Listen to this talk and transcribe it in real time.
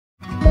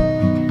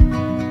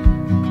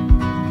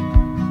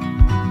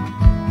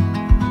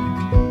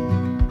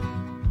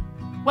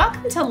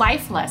to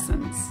Life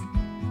Lessons.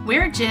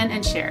 We're Jen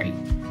and Sherry.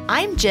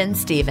 I'm Jen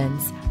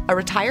Stevens, a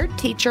retired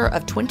teacher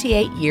of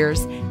 28 years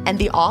and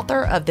the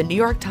author of the New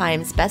York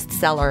Times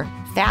bestseller,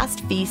 Fast,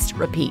 Feast,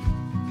 Repeat.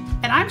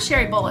 And I'm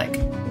Sherry Bullock.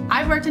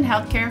 I've worked in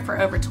healthcare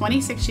for over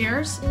 26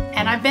 years,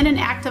 and I've been an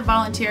active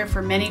volunteer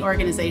for many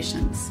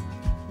organizations.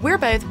 We're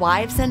both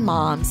wives and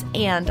moms,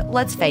 and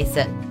let's face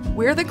it,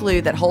 we're the glue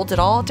that holds it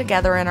all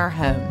together in our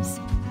homes.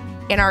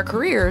 In our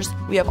careers,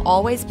 we have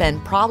always been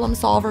problem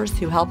solvers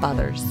who help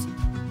others.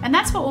 And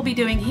that's what we'll be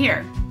doing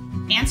here,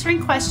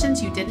 answering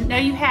questions you didn't know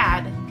you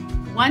had,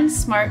 one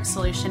smart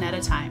solution at a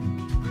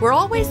time. We're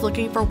always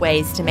looking for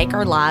ways to make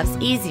our lives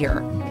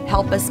easier,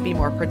 help us be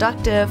more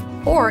productive,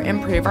 or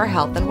improve our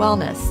health and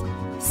wellness.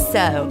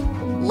 So,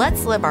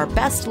 let's live our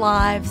best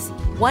lives,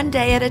 one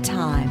day at a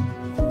time,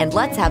 and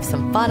let's have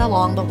some fun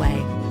along the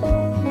way.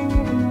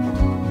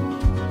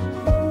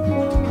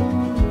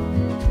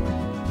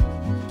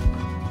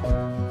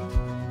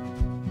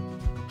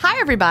 Hi,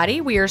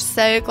 everybody. We are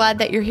so glad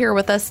that you're here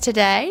with us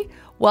today.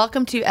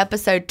 Welcome to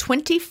episode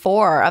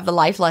 24 of the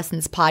Life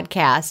Lessons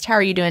podcast. How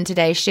are you doing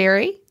today,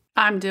 Sherry?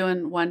 I'm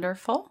doing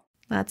wonderful.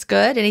 That's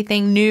good.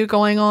 Anything new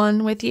going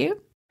on with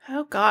you?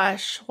 Oh,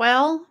 gosh.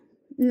 Well,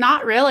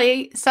 not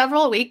really.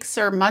 Several weeks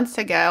or months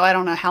ago, I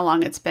don't know how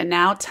long it's been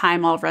now,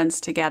 time all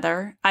runs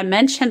together. I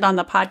mentioned on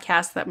the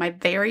podcast that my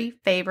very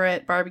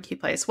favorite barbecue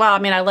place, well, I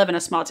mean, I live in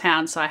a small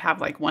town, so I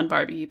have like one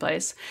barbecue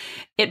place.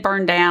 It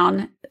burned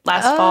down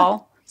last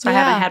fall, so I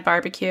haven't had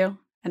barbecue.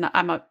 And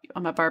I'm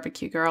a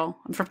barbecue girl.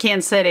 I'm from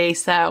Kansas City,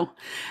 so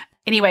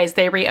anyways,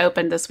 they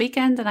reopened this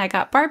weekend, and I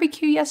got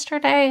barbecue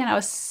yesterday, and I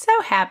was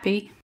so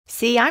happy.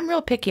 See, I'm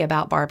real picky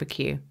about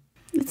barbecue.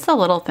 It's the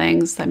little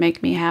things that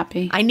make me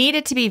happy. I need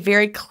it to be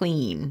very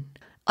clean.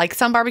 Like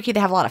some barbecue, they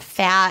have a lot of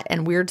fat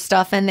and weird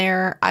stuff in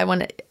there.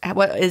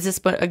 What is this?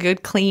 A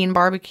good clean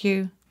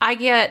barbecue?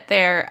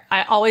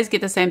 I always get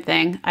the same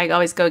thing. I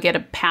always go get a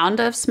pound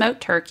of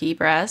smoked turkey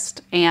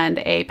breast and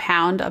a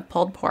pound of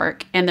pulled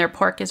pork, and their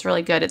pork is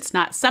really good. It's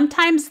not,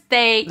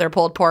 their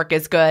pulled pork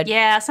is good.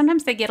 Yeah,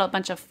 sometimes they get a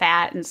bunch of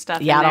fat and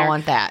stuff in there. I don't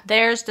want that.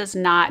 Theirs does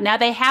not. Now,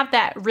 they have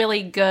that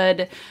really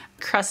good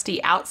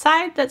crusty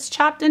outside that's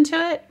chopped into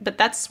it, but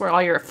that's where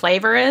all your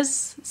flavor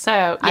is. So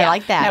yeah. I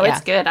like that. No,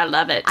 it's good. I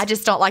love it. I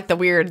just don't like the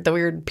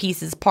weird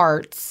pieces,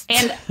 parts.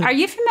 And are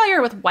you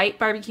familiar with white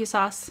barbecue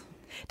sauce?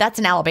 That's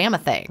an Alabama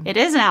thing. It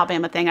is an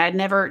Alabama thing. I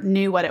never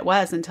knew what it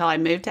was until I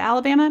moved to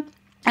Alabama.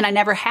 And I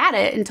never had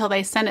it until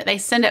they send it. They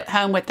send it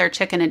home with their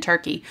chicken and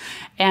turkey.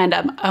 And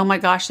oh my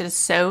gosh, it is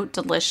so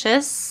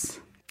delicious.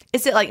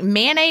 Is it like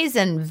mayonnaise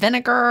and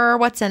vinegar?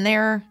 What's in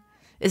there?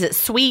 Is it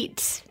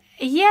sweet?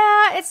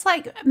 Yeah, it's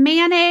like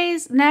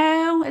mayonnaise.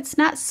 No, it's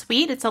not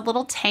sweet. It's a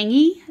little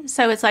tangy.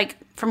 So it's like,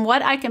 from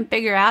what I can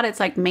figure out, it's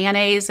like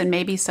mayonnaise and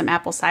maybe some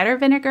apple cider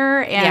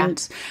vinegar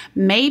and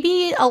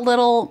maybe a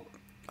little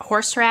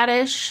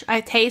horseradish.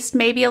 I taste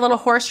maybe a little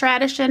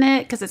horseradish in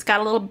it because it's got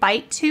a little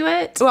bite to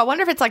it. Oh, I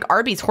wonder if it's like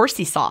Arby's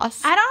horsey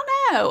sauce. I don't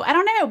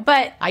know.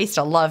 But I used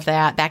to love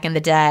that back in the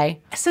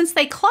day. Since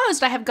they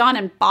closed, I have gone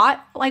and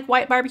bought like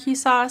white barbecue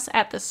sauce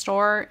at the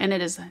store, and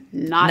it is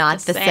not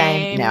the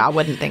same. No, I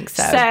wouldn't think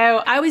so. So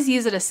I always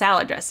use it as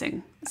salad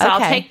dressing. So I'll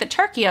take the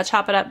turkey, I'll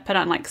chop it up, put it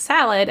on like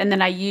salad, and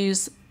then I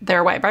use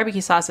their white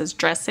barbecue sauce as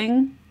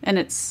dressing,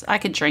 and I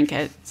could drink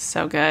it. It's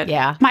so good.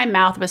 Yeah. My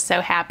mouth was so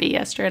happy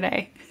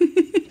yesterday.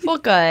 Well,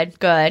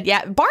 good.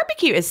 Yeah,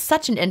 barbecue is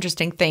such an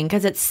interesting thing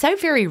because it's so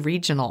very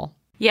regional.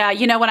 Yeah,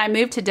 when I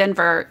moved to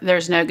Denver,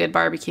 there's no good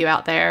barbecue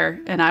out there.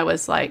 And I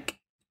was like,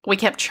 we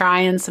kept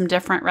trying some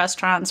different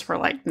restaurants. We're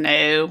like,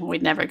 no,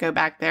 we'd never go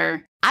back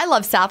there. I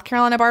love South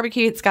Carolina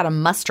barbecue. It's got a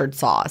mustard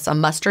sauce, a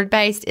mustard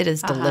based. It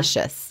is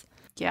delicious.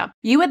 Yeah.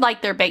 You would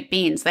like their baked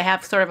beans. They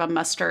have sort of a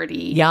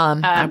mustardy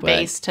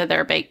base to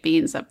their baked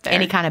beans up there.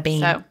 Any kind of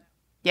bean. So,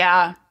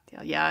 yeah.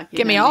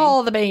 Give me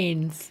all the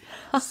beans.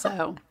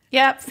 So,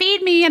 yeah,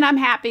 feed me and I'm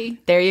happy.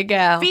 There you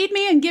go. Feed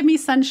me and give me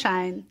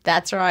sunshine.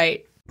 That's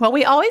right. Well,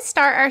 we always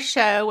start our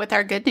show with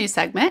our good news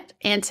segment.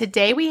 And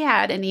today we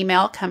had an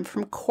email come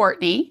from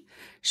Courtney.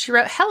 She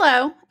wrote,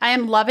 "Hello, I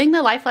am loving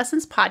the Life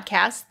Lessons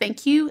podcast.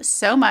 Thank you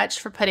so much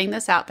for putting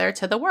this out there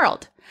to the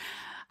world.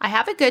 I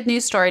have a good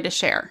news story to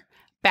share.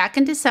 Back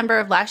in December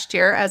of last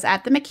year, I was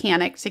at the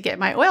mechanic to get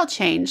my oil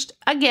changed,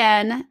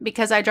 again,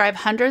 because I drive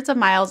hundreds of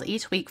miles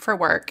each week for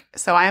work,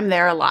 so I am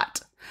there a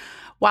lot.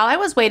 While I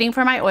was waiting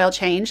for my oil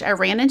change, I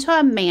ran into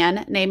a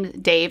man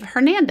named Dave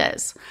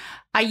Hernandez.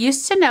 I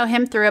used to know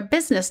him through a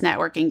business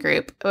networking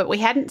group, but we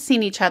hadn't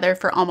seen each other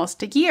for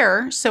almost a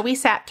year, so we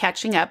sat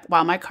catching up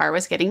while my car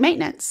was getting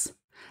maintenance.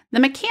 The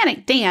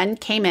mechanic, Dan,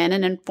 came in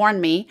and informed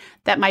me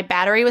that my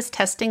battery was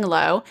testing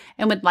low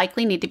and would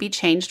likely need to be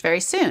changed very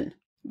soon.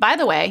 By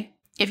the way,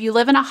 if you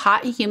live in a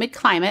hot and humid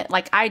climate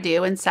like I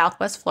do in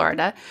Southwest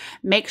Florida,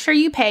 make sure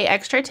you pay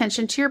extra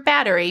attention to your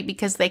battery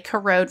because they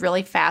corrode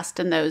really fast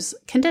in those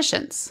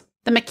conditions.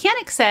 The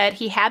mechanic said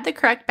he had the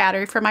correct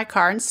battery for my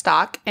car in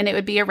stock and it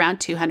would be around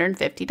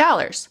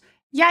 $250.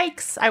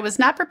 Yikes, I was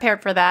not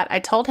prepared for that. I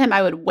told him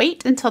I would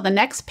wait until the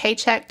next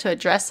paycheck to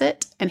address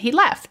it, and he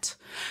left.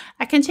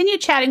 I continued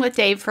chatting with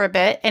Dave for a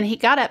bit, and he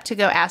got up to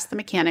go ask the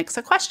mechanics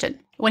a question.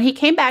 When he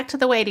came back to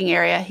the waiting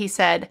area, he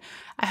said,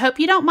 "I hope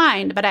you don't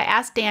mind, but I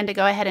asked Dan to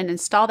go ahead and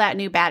install that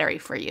new battery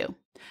for you."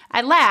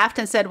 I laughed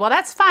and said, "Well,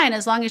 that's fine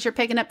as long as you're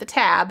picking up the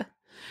tab."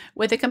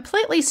 With a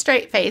completely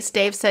straight face,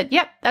 Dave said,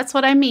 "Yep, that's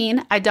what I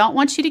mean. I don't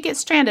want you to get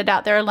stranded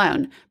out there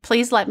alone.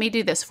 Please let me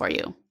do this for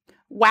you."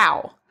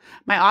 Wow.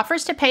 My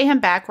offers to pay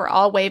him back were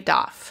all waved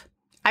off.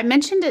 I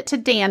mentioned it to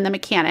Dan, the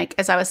mechanic,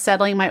 as I was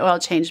settling my oil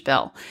change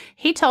bill.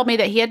 He told me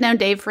that he had known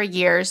Dave for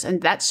years, and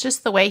that's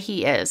just the way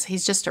he is.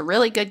 He's just a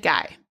really good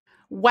guy.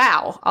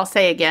 Wow, I'll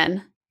say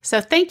again.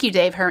 So thank you,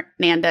 Dave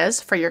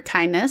Hernandez, for your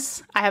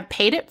kindness. I have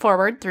paid it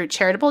forward through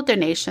charitable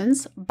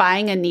donations,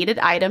 buying a needed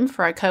item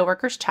for a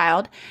coworker's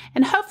child,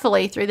 and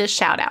hopefully through this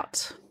shout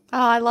out. Oh,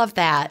 I love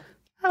that.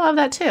 I love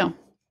that too.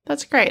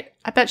 That's great.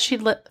 I bet she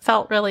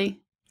felt really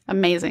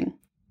amazing.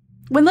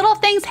 When little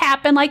things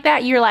happen like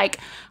that, you're like,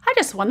 I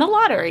just won the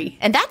lottery.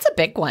 And that's a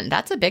big one.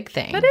 That's a big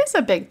thing. That is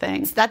a big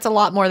thing. That's a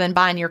lot more than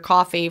buying your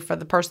coffee for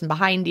the person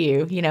behind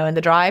you, in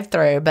the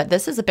drive-thru. But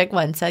this is a big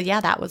one. So, yeah,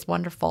 that was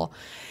wonderful.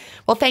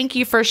 Well, thank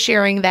you for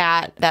sharing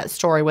that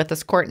story with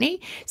us,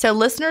 Courtney. So,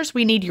 listeners,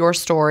 we need your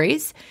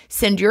stories.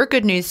 Send your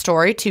good news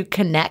story to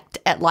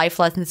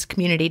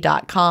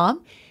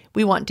connect@lifelessonscommunity.com.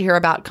 We want to hear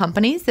about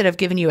companies that have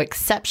given you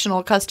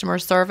exceptional customer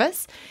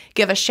service.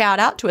 Give a shout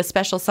out to a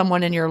special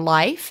someone in your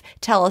life.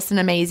 Tell us an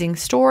amazing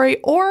story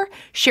or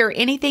share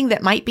anything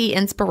that might be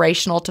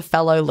inspirational to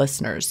fellow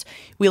listeners.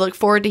 We look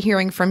forward to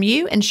hearing from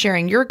you and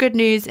sharing your good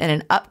news in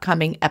an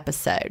upcoming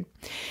episode.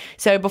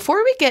 So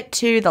before we get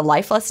to the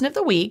life lesson of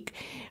the week,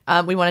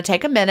 we want to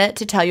take a minute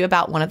to tell you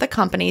about one of the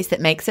companies that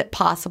makes it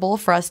possible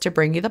for us to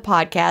bring you the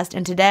podcast.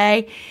 And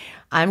today,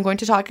 I'm going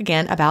to talk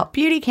again about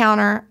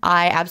Beautycounter.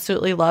 I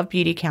absolutely love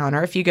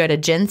Beautycounter. If you go to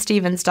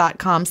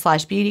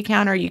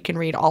jenstevens.com/Beautycounter, you can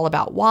read all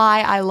about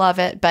why I love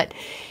it. But,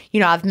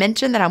 I've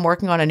mentioned that I'm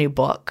working on a new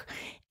book.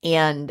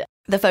 And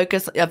the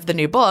focus of the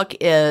new book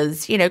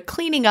is,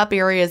 cleaning up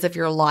areas of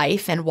your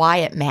life and why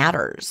it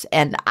matters.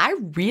 And I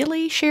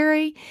really,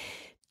 Sherry,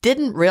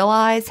 didn't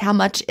realize how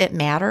much it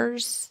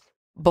matters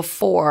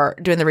before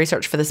doing the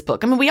research for this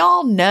book. I mean, we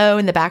all know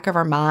in the back of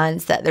our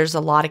minds that there's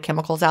a lot of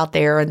chemicals out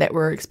there and that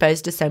we're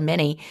exposed to so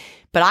many,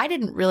 but I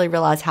didn't really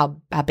realize how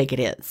big it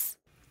is.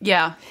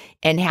 Yeah.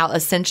 And how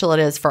essential it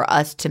is for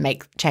us to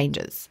make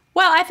changes.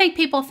 Well, I think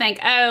people think,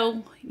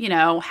 how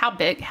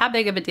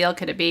big of a deal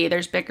could it be?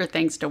 There's bigger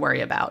things to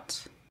worry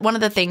about. One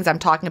of the things I'm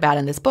talking about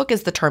in this book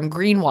is the term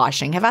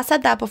greenwashing. Have I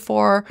said that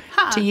before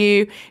to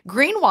you?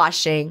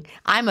 Greenwashing,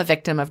 I'm a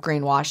victim of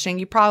greenwashing.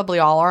 You probably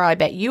all are. I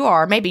bet you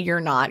are. Maybe you're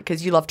not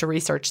because you love to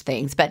research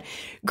things. But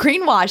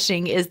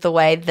greenwashing is the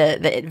way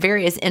that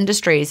various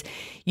industries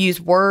use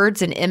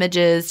words and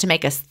images to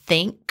make us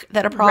think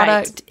that a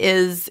product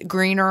is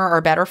greener or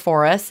better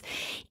for us.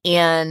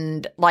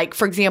 And like,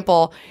 for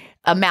example,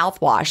 a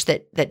mouthwash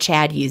that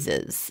Chad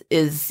uses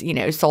is,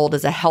 sold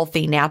as a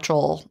healthy,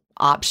 natural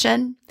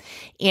option.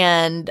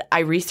 And I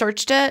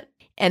researched it,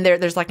 and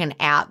there's like an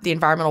app, the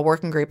Environmental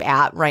Working Group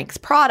app ranks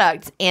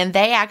products, and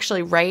they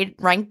actually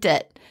ranked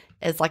it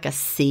as like a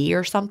C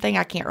or something.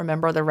 I can't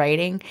remember the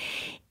rating,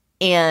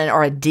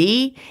 or a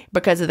D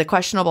because of the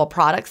questionable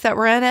products that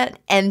were in it.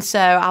 And so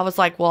I was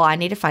like, well, I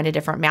need to find a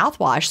different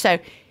mouthwash. So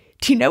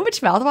do you know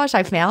which mouthwash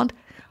I found?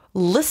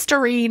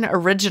 Listerine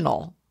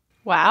Original.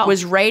 Wow.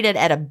 Was rated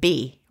at a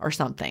B or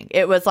something.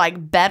 It was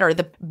like better.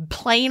 The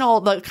plain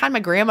old, the kind my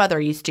grandmother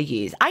used to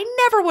use. I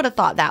never would have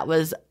thought that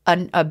was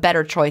a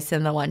better choice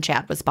than the one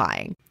Chad was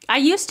buying. I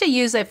used to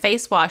use a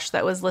face wash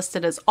that was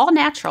listed as all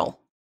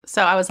natural.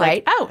 So I was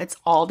like, oh, it's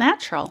all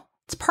natural.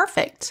 It's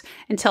perfect.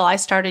 Until I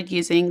started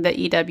using the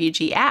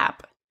EWG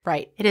app.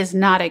 Right. It is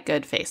not a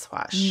good face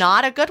wash.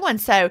 Not a good one.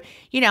 So,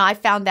 I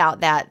found out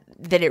that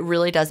it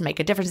really does make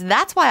a difference.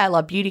 That's why I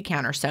love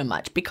Beautycounter so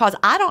much, because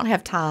I don't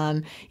have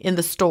time in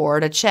the store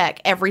to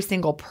check every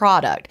single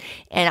product.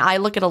 And I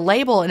look at a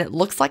label and it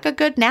looks like a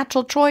good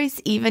natural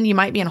choice. Even you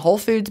might be in Whole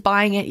Foods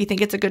buying it. You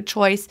think it's a good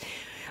choice.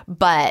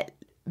 But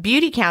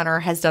Beautycounter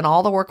has done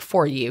all the work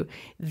for you.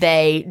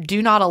 They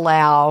do not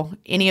allow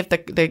any of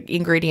the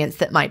ingredients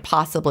that might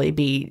possibly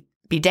be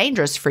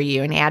dangerous for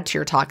you and add to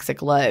your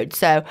toxic load.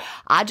 So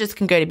I just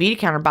can go to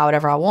Beautycounter and buy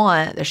whatever I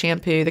want, the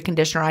shampoo, the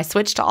conditioner. I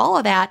switch to all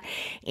of that.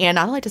 And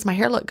not only does my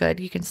hair look good,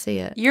 you can see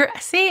it.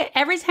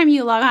 Every time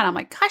you log on, I'm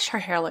like, gosh, her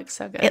hair looks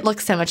so good. It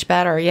looks so much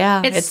better.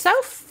 Yeah. It's so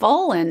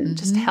full and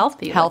just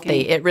healthy.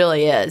 Healthy. It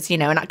really is, and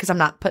not because I'm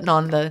not putting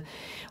on the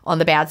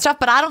bad stuff,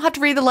 but I don't have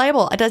to read the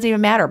label. It doesn't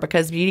even matter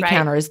because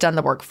Beautycounter has done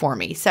the work for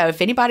me. So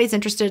if anybody's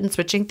interested in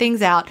switching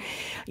things out,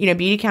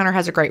 Beautycounter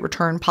has a great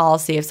return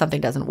policy if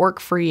something doesn't work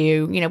for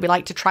you. We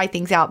like to try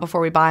things out before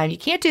we buy them. You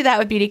can't do that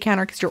with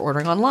Beautycounter because you're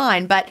ordering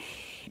online, but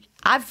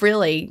I've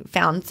really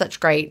found such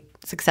great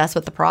success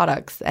with the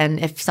products. And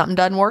if something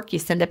doesn't work, you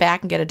send it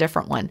back and get a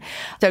different one.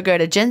 So go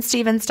to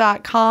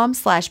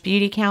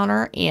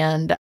jenstevens.com/Beautycounter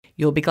and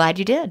you'll be glad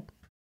you did.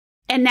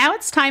 And now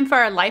it's time for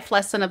our life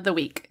lesson of the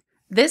week.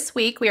 This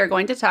week, we are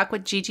going to talk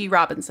with Gigi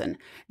Robinson.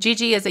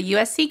 Gigi is a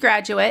USC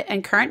graduate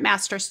and current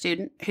master's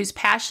student whose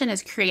passion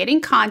is creating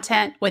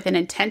content with an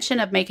intention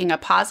of making a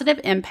positive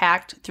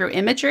impact through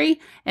imagery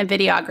and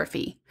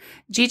videography.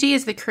 Gigi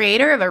is the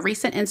creator of a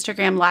recent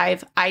Instagram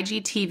Live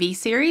IGTV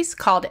series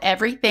called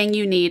Everything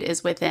You Need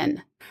Is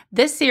Within.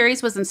 This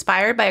series was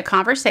inspired by a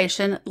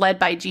conversation led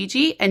by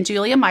Gigi and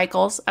Julia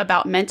Michaels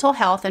about mental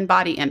health and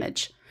body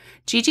image.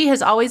 Gigi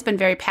has always been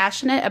very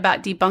passionate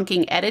about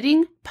debunking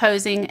editing,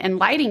 posing, and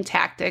lighting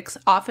tactics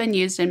often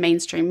used in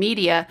mainstream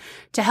media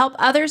to help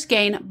others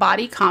gain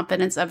body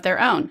confidence of their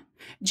own.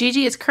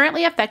 Gigi is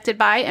currently affected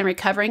by and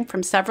recovering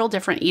from several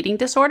different eating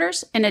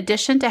disorders, in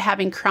addition to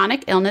having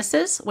chronic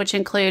illnesses, which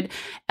include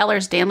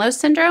Ehlers-Danlos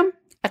syndrome,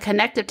 a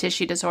connective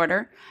tissue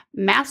disorder,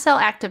 mast cell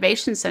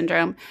activation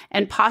syndrome,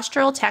 and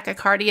postural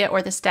tachycardia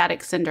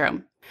orthostatic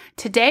syndrome.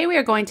 Today, we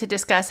are going to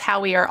discuss how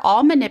we are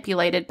all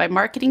manipulated by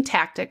marketing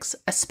tactics,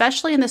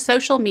 especially in the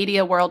social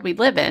media world we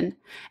live in,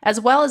 as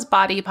well as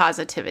body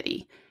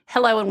positivity.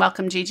 Hello and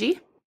welcome, Gigi.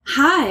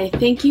 Hi,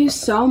 thank you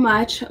so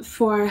much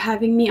for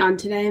having me on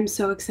today. I'm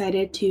so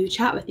excited to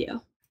chat with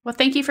you. Well,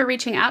 thank you for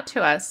reaching out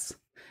to us.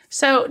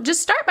 So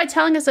just start by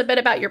telling us a bit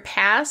about your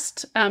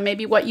past,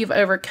 maybe what you've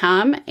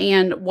overcome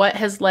and what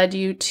has led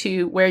you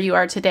to where you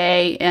are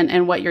today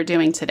and what you're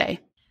doing today.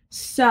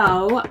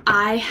 So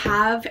I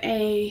have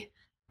a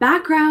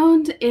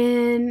background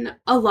in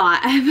a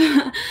lot.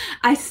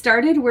 I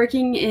started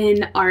working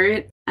in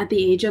art at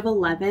the age of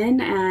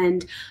 11,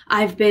 and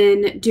I've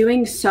been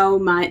doing so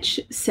much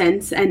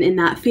since and in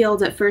that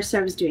field. At first,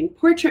 I was doing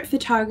portrait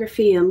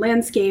photography and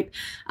landscape,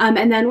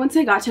 and then once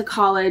I got to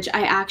college,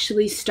 I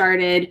actually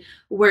started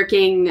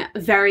working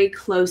very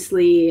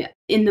closely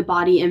in the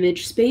body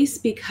image space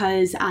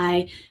because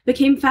I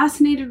became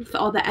fascinated with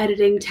all the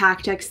editing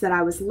tactics that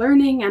I was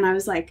learning, and I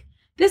was like,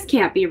 this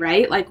can't be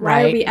right. Like,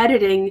 why are we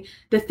editing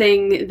the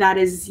thing that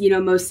is,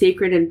 most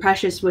sacred and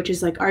precious, which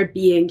is like our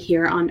being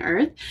here on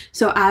earth?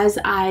 So as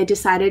I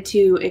decided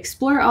to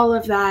explore all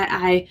of that,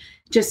 I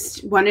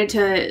just wanted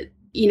to,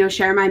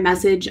 share my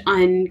message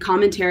on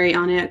commentary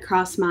on it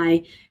across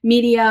my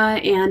media.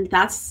 And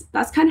that's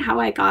kind of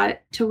how I got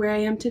to where I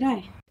am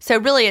today. So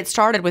really it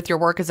started with your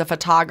work as a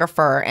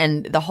photographer,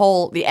 and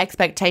the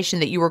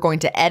expectation that you were going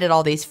to edit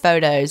all these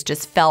photos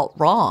just felt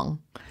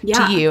wrong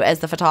to you as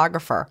the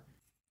photographer.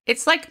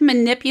 It's like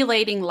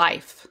manipulating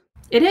life.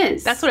 It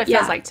is. That's what it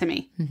feels like to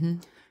me. Mm-hmm.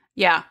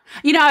 Yeah.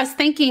 I was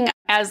thinking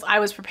as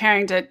I was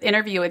preparing to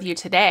interview with you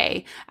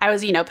today, I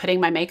was, putting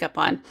my makeup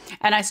on,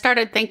 and I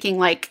started thinking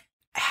like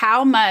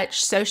how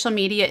much social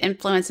media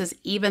influences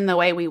even the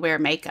way we wear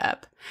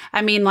makeup.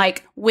 I mean,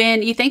 like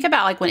when you think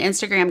about like when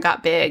Instagram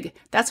got big,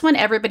 that's when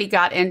everybody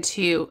got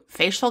into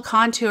facial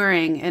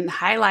contouring and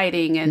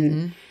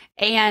highlighting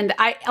and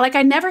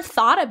I never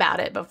thought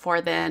about it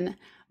before then,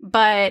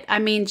 but I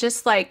mean,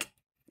 just like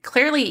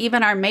clearly,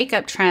 even our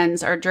makeup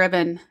trends are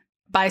driven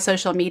by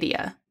social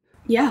media.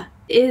 Yeah,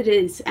 it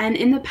is. And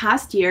in the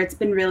past year, it's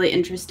been really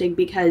interesting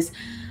because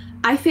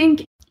I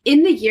think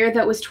in the year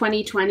that was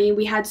 2020,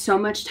 we had so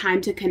much time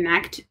to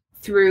connect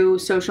through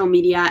social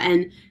media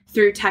and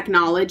through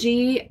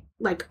technology,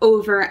 like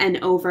over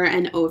and over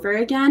and over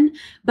again.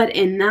 But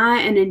in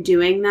that and in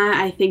doing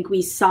that, I think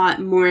we sought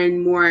more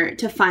and more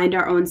to find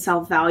our own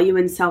self-value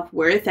and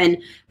self-worth. And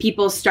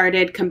people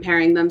started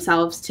comparing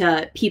themselves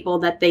to people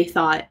that they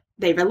thought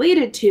they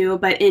related to,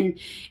 but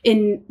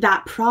in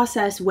that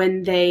process,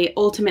 when they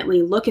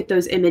ultimately look at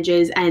those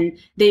images and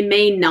they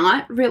may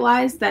not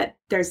realize that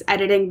there's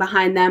editing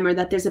behind them or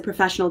that there's a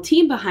professional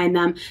team behind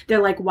them,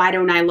 they're like, why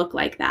don't I look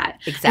like that?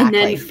 Exactly. And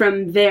then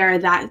from there,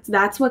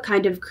 that's what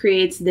kind of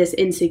creates this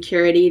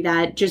insecurity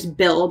that just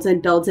builds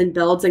and builds and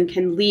builds and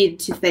can lead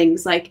to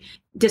things like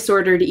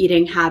disordered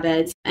eating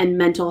habits and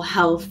mental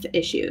health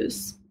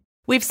issues.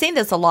 We've seen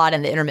this a lot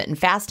in the intermittent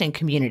fasting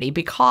community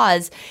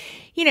because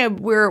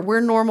we're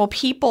normal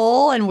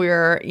people and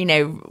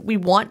we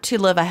want to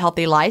live a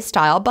healthy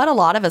lifestyle, but a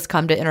lot of us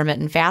come to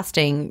intermittent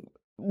fasting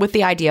with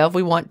the idea of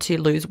we want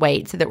to lose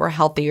weight so that we're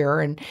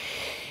healthier,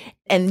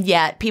 and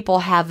yet people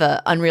have an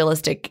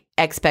unrealistic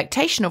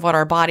expectation of what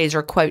our bodies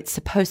are, quote,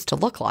 supposed to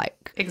look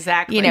like.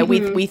 Exactly.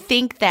 We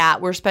think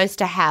that we're supposed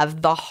to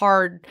have the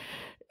hard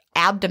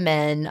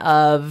abdomen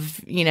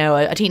of,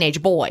 a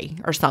teenage boy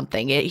or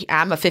something.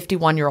 I'm a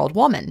 51-year-old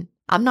woman.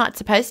 I'm not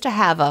supposed to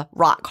have a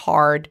rock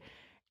hard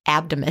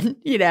abdomen,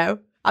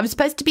 I'm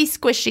supposed to be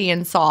squishy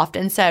and soft.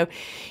 And so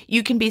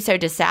you can be so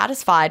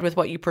dissatisfied with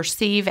what you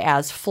perceive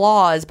as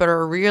flaws, but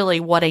are really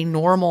what a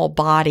normal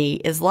body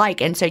is like.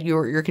 And so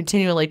you're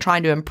continually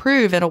trying to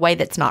improve in a way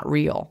that's not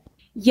real.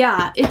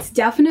 Yeah, it's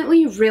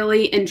definitely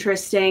really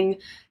interesting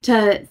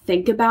to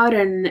think about.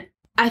 And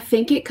I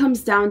think it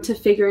comes down to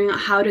figuring out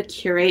how to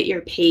curate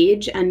your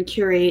page and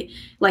curate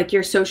like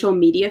your social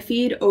media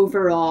feed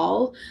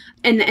overall.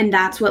 And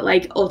that's what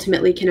like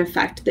ultimately can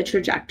affect the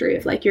trajectory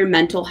of like your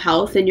mental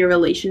health and your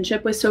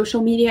relationship with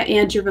social media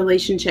and your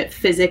relationship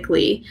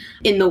physically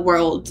in the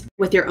world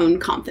with your own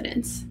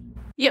confidence.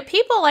 Yeah,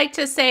 people like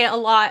to say a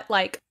lot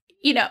like,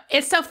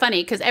 it's so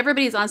funny because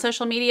everybody's on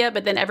social media,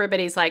 but then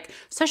everybody's like,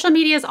 social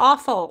media is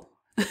awful.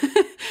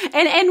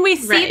 And we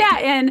see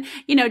that in,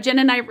 Jen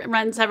and I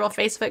run several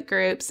Facebook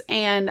groups,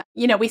 and,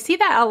 we see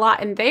that a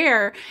lot in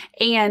there.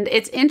 And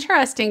it's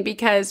interesting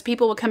because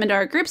people will come into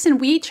our groups and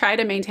we try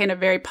to maintain a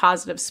very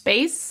positive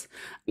space.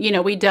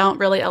 We don't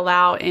really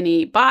allow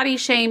any body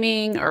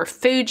shaming or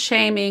food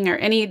shaming or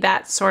any of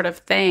that sort of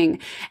thing.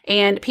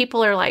 And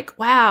people are like,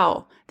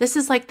 wow, this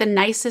is like the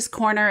nicest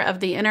corner of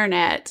the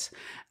internet.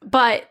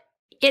 But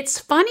it's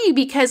funny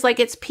because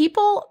it's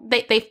people,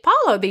 they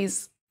follow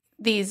these,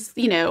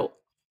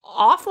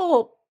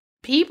 awful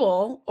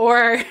people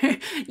or,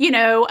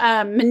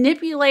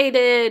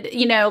 manipulated,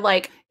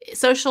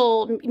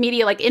 social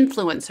media,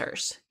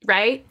 influencers,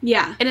 right?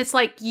 Yeah. And it's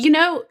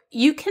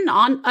you can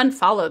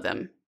unfollow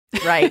them.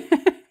 Right.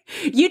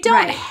 You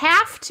don't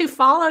have to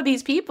follow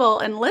these people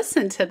and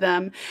listen to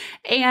them.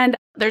 And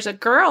there's a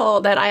girl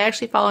that I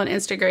actually follow on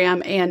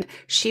Instagram, and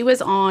she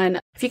was on,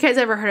 if you guys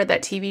ever heard of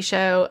that TV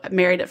show,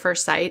 Married at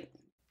First Sight?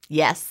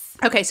 Yes.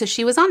 Okay, so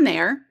she was on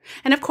there.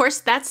 And of course,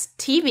 that's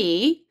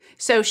TV.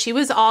 So she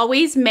was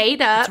always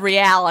made up. It's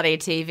reality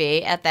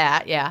TV at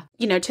that, yeah.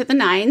 To the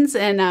nines.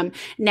 And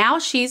now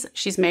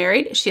she's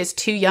married. She has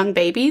 2 young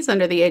babies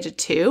under the age of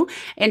 2.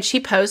 And she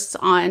posts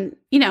on,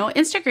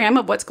 Instagram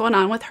of what's going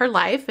on with her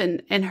life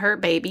and her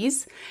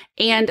babies.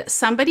 And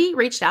somebody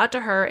reached out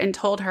to her and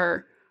told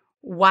her,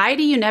 why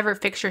do you never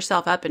fix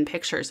yourself up in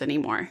pictures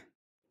anymore?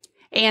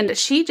 And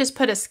she just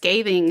put a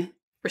scathing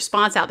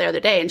response out the other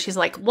day, and she's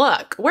like,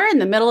 look, we're in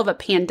the middle of a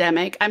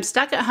pandemic. I'm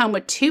stuck at home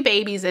with 2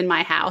 babies in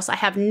my house. I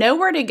have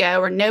nowhere to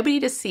go or nobody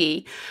to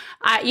see.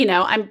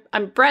 I'm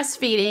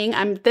breastfeeding.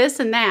 I'm this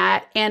and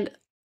that. And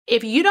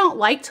if you don't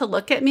like to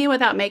look at me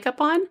without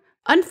makeup on,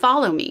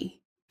 unfollow me.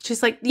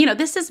 She's like,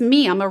 this is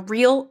me. I'm a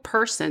real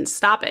person.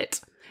 Stop it.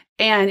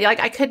 And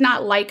I could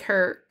not like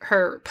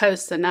her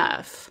posts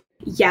enough.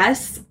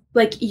 Yes.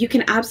 You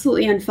can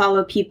absolutely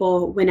unfollow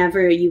people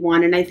whenever you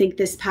want. And I think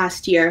this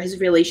past year has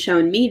really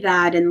shown me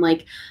that. And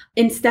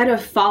instead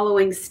of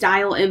following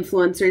style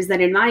influencers that,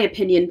 in my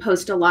opinion,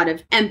 post a lot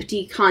of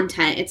empty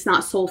content, it's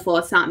not soulful,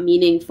 it's not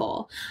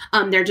meaningful.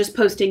 They're just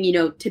posting,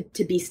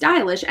 to be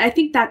stylish. I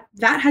think that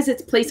has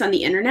its place on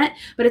the internet,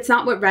 but it's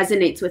not what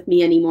resonates with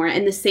me anymore.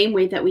 In the same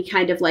way that we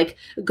kind of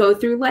go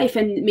through life,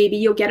 and maybe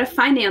you'll get a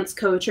finance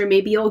coach, or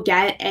maybe you'll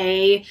get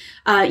a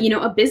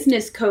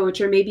business coach,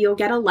 or maybe you'll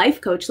get a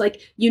life coach.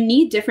 You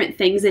need different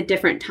things at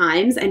different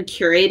times, and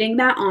curating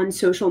that on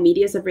social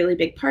media is a really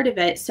big part of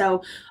it.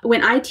 So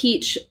when I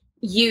teach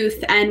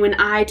youth and when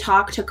I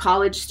talk to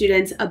college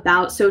students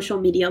about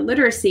social media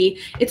literacy,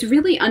 it's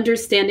really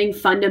understanding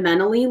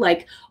fundamentally,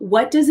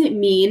 what does it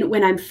mean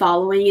when I'm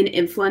following an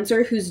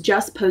influencer who's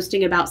just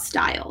posting about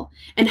style?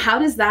 And how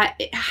does that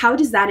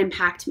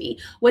impact me?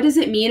 What does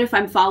it mean if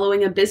I'm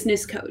following a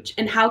business coach?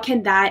 And how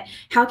can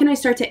I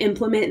start to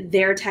implement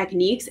their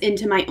techniques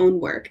into my own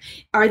work?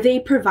 Are they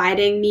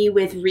providing me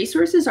with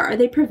resources, or are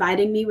they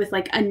providing me with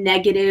a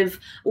negative,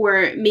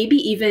 or maybe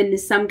even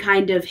some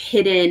kind of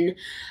hidden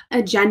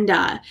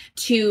agenda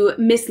to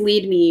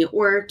mislead me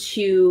or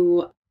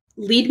to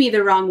lead me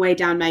the wrong way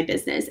down my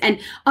business? And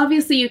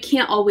obviously you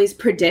can't always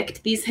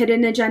predict these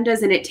hidden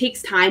agendas, and it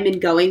takes time in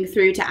going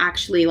through to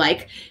actually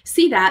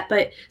see that.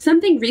 But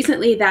something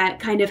recently that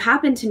kind of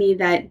happened to me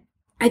that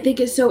I think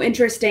is so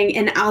interesting,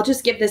 and I'll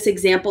just give this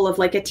example of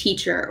a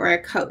teacher or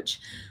a coach.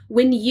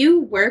 When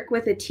you work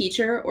with a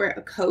teacher or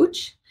a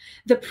coach,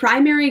 the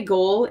primary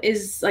goal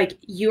is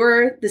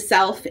the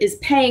self is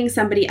paying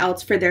somebody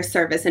else for their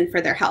service and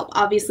for their help.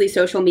 Obviously,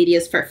 social media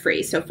is for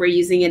free. So if we're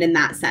using it in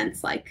that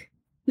sense,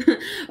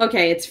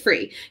 okay, it's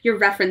free. You're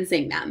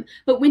referencing them.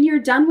 But when you're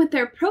done with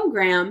their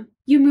program,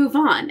 you move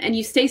on and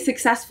you stay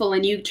successful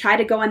and you try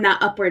to go on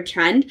that upward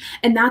trend.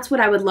 And that's what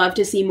I would love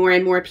to see more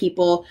and more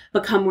people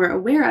become more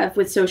aware of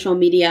with social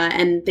media.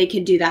 And they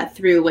can do that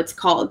through what's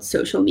called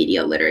social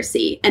media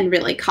literacy, and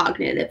really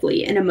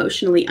cognitively and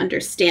emotionally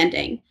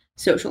understanding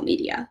social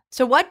media.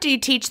 So what do you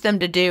teach them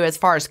to do as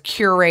far as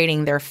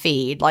curating their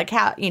feed?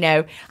 How,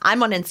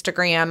 I'm on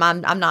Instagram.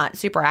 I'm not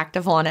super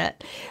active on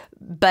it,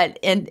 but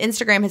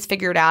Instagram has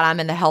figured out I'm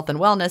in the health and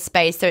wellness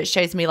space. So it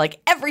shows me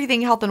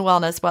everything health and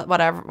wellness,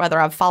 whatever, whether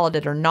I've followed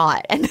it or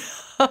not.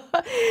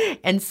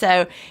 And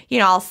so,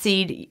 I'll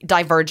see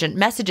divergent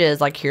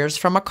messages here's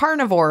from a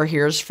carnivore,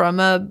 here's from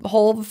a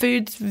Whole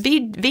Foods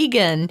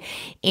vegan,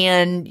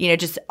 and,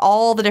 just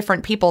all the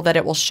different people that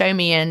it will show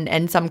me,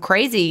 and some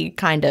crazy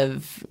kind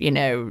of,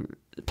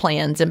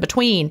 plans in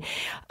between.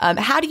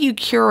 How do you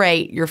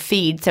curate your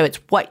feed so it's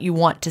what you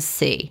want to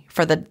see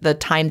for the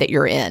time that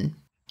you're in?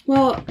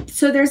 Well,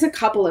 so there's a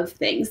couple of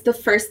things. The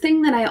first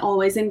thing that I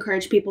always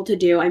encourage people to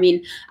do,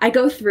 I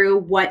go through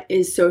what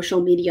is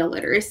social media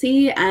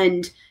literacy,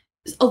 and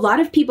a lot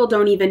of people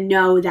don't even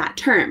know that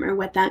term or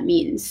what that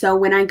means. So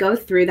when I go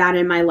through that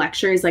in my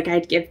lectures,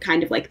 I'd give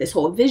kind of this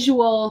whole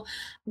visual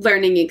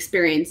learning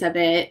experience of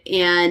it.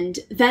 And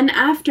then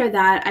after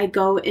that, I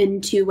go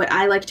into what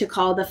I like to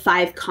call the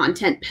 5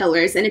 content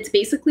pillars. And it's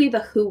basically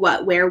the who,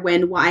 what, where,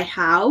 when, why,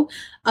 how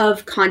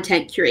of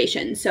content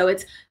curation. So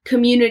it's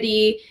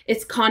community,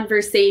 it's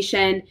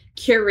conversation,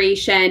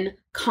 curation,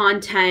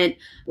 content.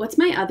 What's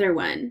my other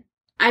one?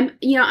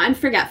 I'm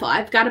forgetful.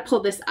 I've got to pull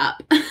this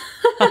up.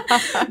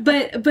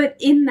 But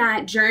in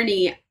that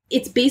journey,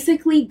 it's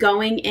basically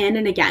going in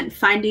and again,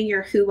 finding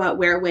your who, what,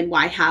 where, when,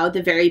 why, how,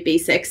 the very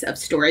basics of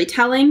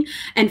storytelling,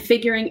 and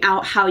figuring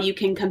out how you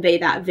can convey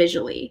that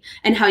visually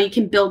and how you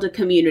can build a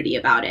community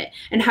about it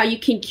and how you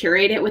can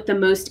curate it with the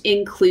most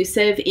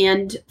inclusive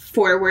and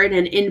forward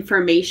and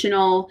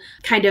informational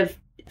kind of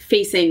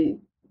facing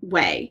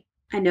way.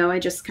 I know I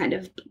just kind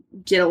of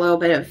did a little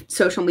bit of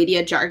social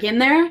media jargon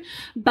there,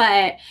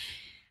 but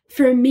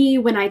for me,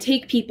 when I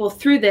take people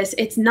through this,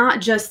 it's not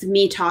just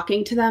me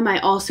talking to them. I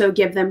also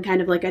give them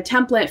kind of like a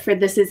template for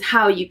this is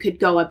how you could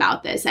go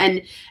about this,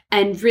 and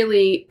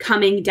really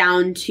coming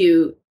down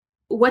to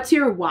what's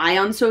your why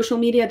on social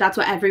media? That's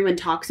what everyone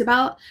talks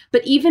about.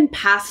 But even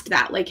past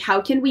that, like how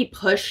can we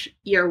push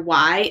your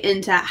why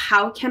into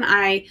how can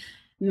I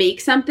make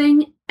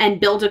something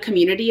and build a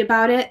community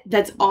about it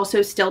that's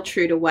also still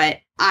true to what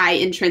I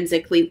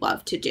intrinsically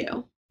love to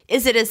do?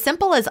 Is it as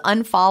simple as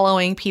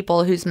unfollowing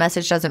people whose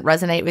message doesn't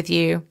resonate with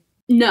you?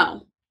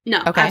 No,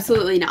 Okay.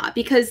 Absolutely not.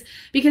 Because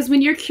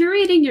when you're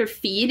curating your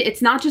feed,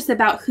 it's not just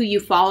about who you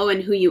follow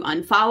and who you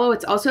unfollow.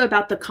 It's also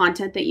about the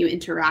content that you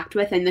interact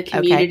with and the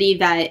community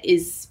that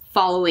is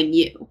following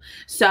you.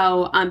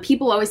 So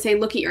people always say,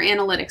 look at your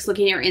analytics, look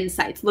at your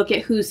insights, look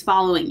at who's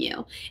following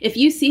you. If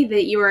you see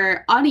that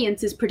your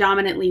audience is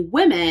predominantly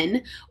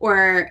women,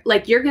 or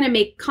like you're going to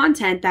make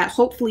content that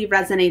hopefully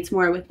resonates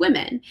more with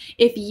women.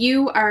 If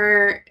you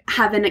are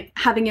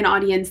having an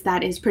audience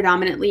that is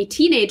predominantly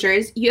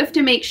teenagers, you have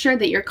to make sure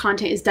that your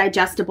content is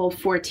digestible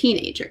for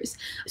teenagers.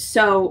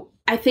 So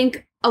I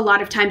think a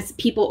lot of times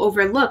people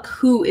overlook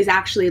who is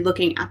actually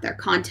looking at their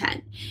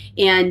content.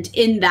 And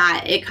in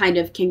that, it kind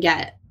of can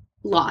get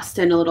lost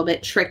and a little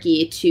bit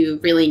tricky to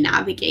really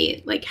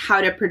navigate like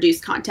how to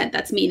produce content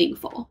that's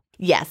meaningful.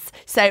 Yes.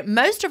 So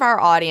most of our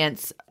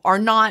audience are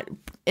not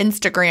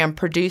Instagram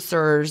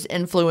producers,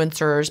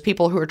 influencers,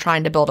 people who are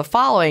trying to build a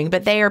following,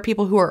 but they are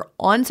people who are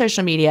on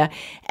social media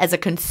as a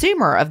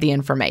consumer of the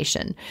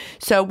information.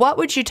 So what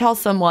would you tell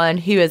someone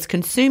who is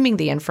consuming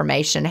the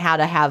information how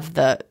to have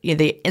the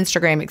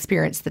Instagram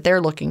experience that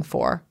they're looking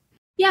for?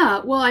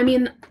 Yeah, well, I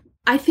mean,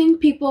 I think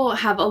people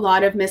have a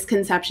lot of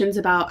misconceptions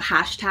about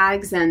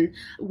hashtags and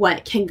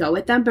what can go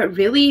with them, but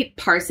really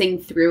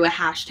parsing through a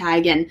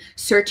hashtag and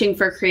searching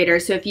for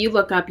creators. So if you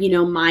look up,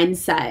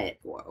 mindset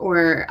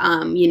or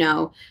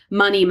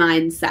money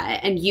mindset,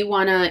 and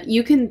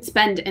you can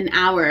spend an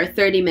hour,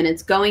 30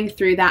 minutes going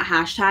through that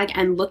hashtag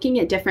and looking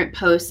at different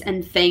posts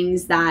and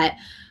things that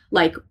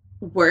like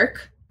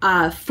work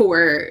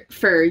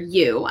for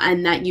you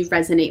and that you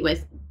resonate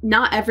with.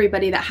 Not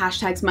everybody that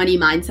hashtags money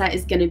mindset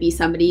is going to be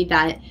somebody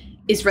that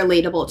is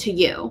relatable to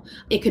you.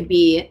 It could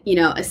be,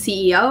 a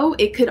CEO.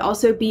 It could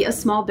also be a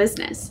small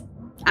business.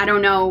 I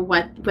don't know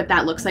what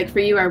that looks like for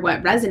you or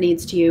what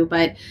resonates to you,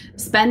 but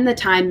spend the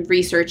time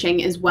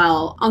researching as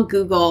well on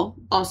Google.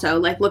 Also,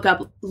 like look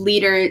up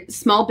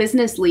small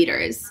business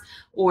leaders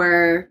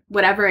or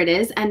whatever it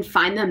is and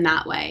find them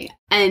that way.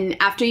 And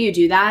after you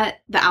do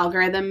that, the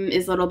algorithm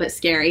is a little bit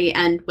scary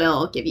and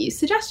will give you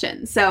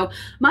suggestions. So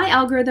my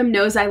algorithm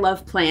knows I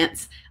love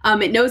plants.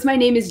 It knows my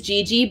name is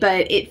Gigi,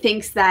 but it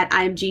thinks that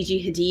I'm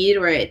Gigi Hadid,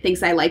 or it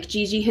thinks I like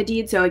Gigi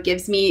Hadid. So it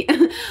gives me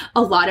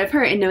a lot of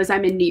her. It knows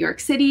I'm in New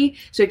York City.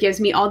 So it gives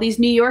me all these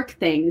New York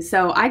things.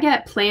 So I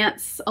get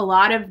plants, a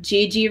lot of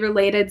Gigi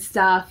related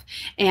stuff,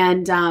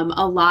 and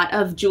a lot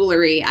of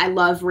jewelry. I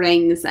love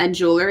rings and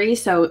jewelry.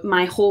 So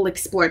my whole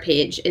Explore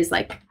page is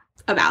like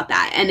about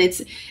that. And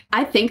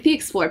I think the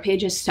Explore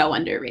page is so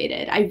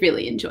underrated. I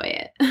really enjoy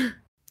it.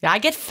 Yeah, I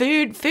get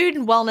food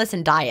and wellness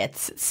and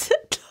diets.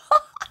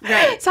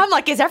 Right. So I'm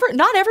like,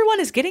 not everyone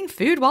is getting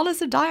food,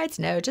 wellness, and diets?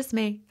 No, just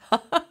me.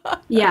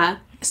 Yeah.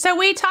 So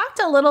we talked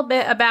a little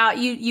bit about,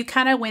 you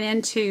kind of went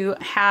into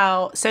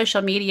how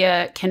social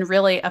media can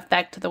really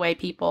affect the way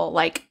people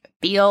like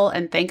feel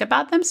and think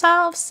about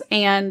themselves.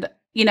 And,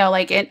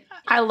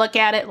 I look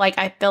at it like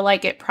I feel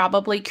like it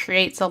probably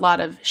creates a lot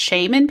of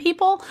shame in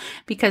people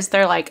because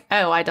they're like,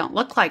 oh, I don't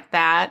look like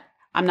that.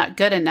 I'm not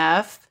good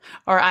enough,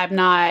 or I'm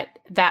not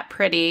that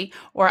pretty,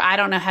 or I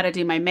don't know how to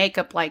do my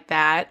makeup like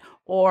that,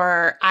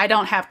 or I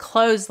don't have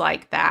clothes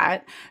like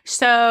that.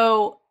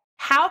 So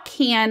how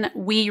can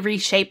we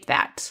reshape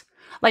that?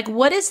 Like,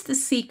 what is the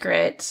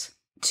secret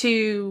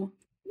to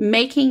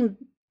making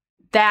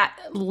that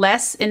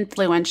less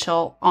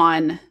influential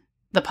on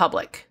the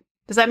public?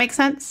 Does that make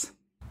sense?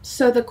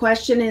 So the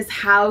question is,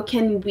 how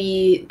can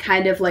we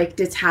kind of like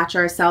detach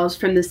ourselves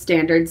from the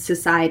standards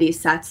society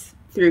sets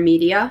through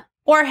media?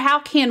 Or how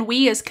can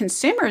we as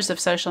consumers of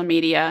social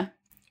media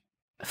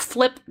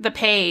flip the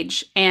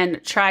page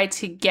and try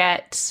to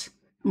get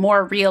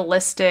more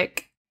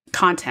realistic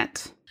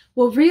content?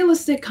 Well,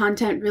 realistic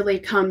content really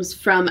comes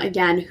from,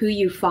 again, who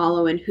you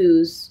follow and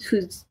who's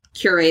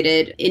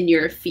curated in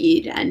your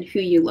feed and who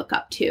you look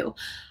up to.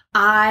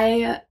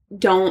 I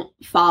don't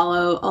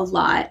follow a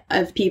lot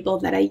of people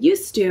that I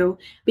used to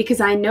because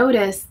I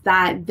noticed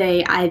that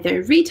they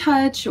either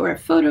retouch or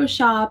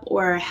Photoshop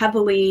or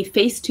heavily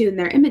Facetune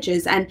their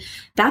images. And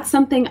that's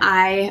something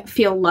I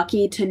feel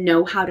lucky to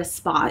know how to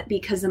spot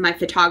because of my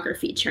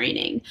photography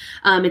training.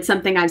 It's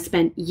something I've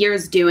spent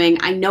years doing.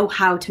 I know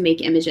how to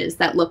make images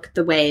that look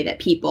the way that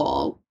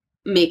people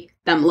make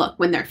them look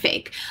when they're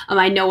fake.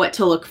 I know what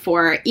to look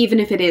for,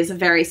 even if it is a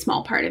very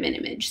small part of an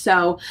image.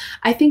 So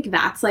I think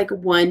that's like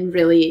one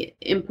really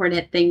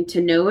important thing to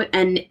note.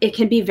 And it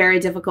can be very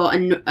difficult,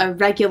 and a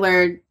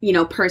regular,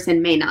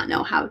 person may not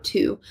know how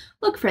to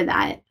look for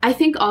that. I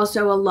think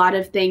also a lot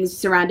of things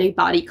surrounding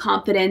body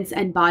confidence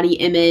and body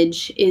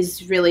image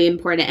is really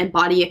important, and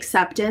body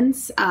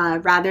acceptance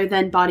rather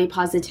than body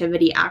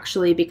positivity,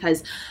 actually,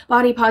 because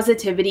body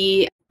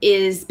positivity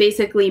is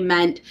basically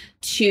meant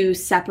to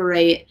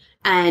separate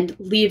and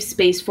leave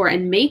space for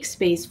and make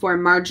space for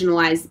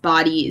marginalized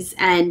bodies.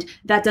 And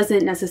that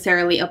doesn't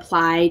necessarily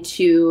apply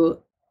to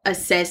a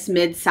cis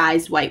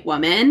mid-sized white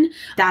woman.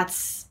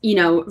 That's,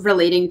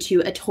 relating to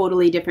a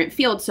totally different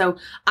field. So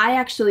I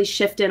actually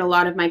shifted a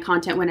lot of my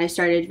content when I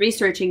started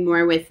researching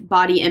more with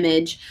body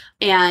image,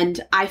 and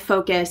I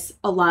focus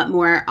a lot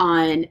more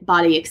on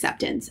body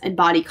acceptance and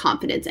body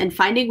confidence and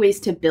finding ways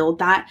to build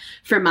that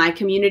for my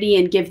community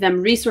and give them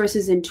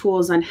resources and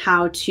tools on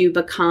how to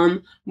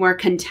become more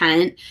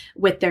content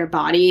with their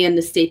body and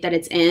the state that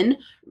it's in.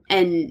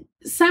 And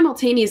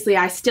simultaneously,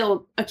 I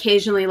still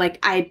occasionally,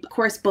 I of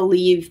course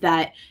believe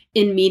that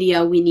in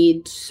media, we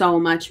need so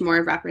much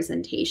more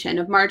representation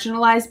of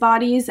marginalized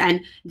bodies.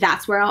 And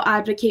that's where I'll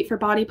advocate for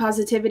body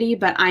positivity.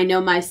 But I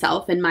know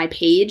myself and my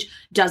page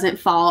doesn't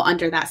fall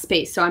under that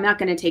space. So I'm not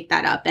going to take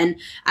that up. And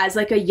as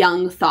a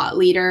young thought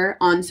leader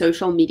on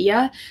social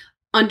media,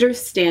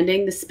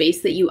 understanding the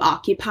space that you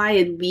occupy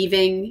and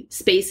leaving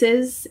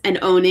spaces and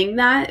owning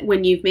that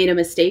when you've made a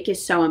mistake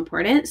is so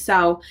important.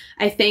 So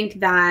I think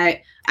that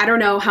I don't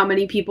know how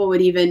many people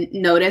would even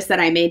notice that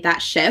I made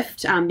that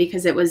shift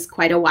because it was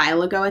quite a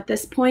while ago at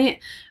this point.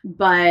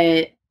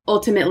 But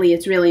ultimately,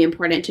 it's really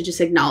important to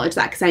just acknowledge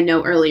that, because I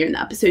know earlier in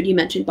the episode you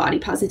mentioned body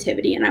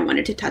positivity, and I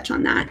wanted to touch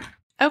on that.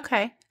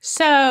 Okay.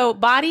 So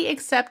body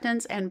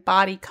acceptance and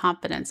body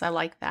confidence. I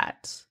like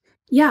that.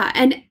 Yeah.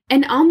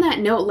 And on that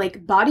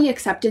note, body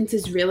acceptance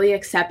is really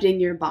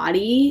accepting your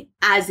body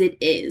as it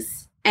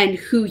is and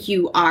who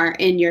you are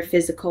in your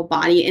physical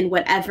body in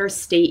whatever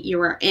state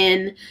you are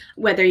in,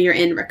 whether you're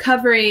in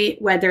recovery,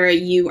 whether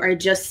you are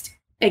just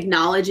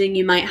acknowledging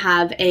you might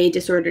have a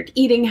disordered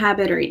eating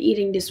habit or an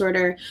eating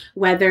disorder,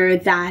 whether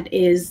that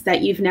is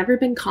that you've never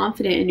been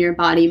confident in your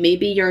body.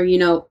 Maybe you're,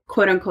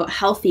 quote unquote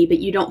healthy, but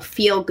you don't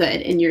feel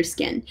good in your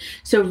skin.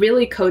 So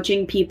really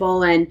coaching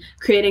people and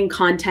creating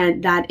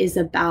content that is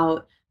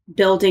about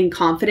building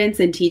confidence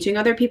and teaching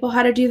other people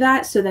how to do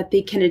that so that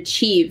they can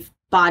achieve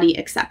body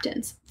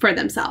acceptance for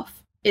themselves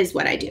is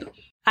what I do.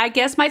 I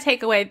guess my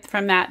takeaway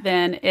from that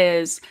then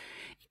is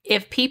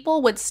if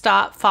people would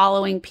stop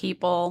following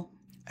people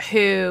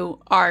who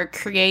are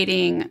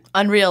creating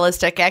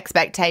unrealistic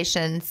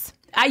expectations.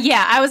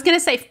 I was going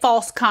to say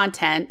false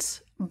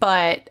content,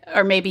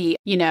 or maybe,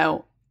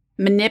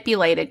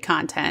 manipulated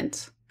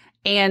content,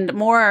 and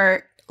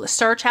more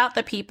search out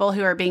the people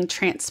who are being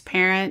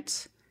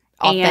transparent,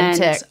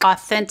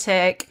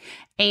 authentic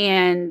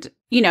and,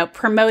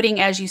 promoting,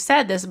 as you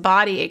said, this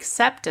body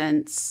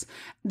acceptance,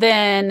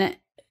 then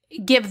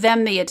give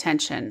them the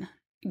attention,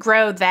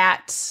 grow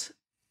that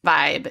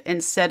vibe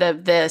instead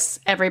of this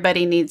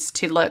everybody needs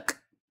to look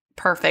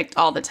perfect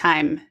all the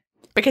time.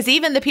 Because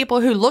even the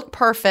people who look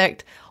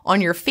perfect on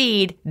your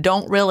feed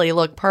don't really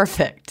look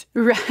perfect.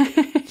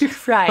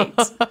 Right.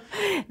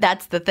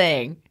 That's the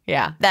thing.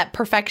 Yeah. That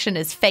perfection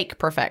is fake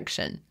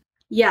perfection.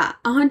 Yeah,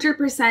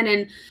 100%.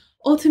 And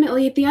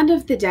ultimately, at the end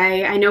of the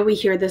day, I know we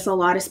hear this a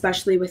lot,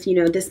 especially with,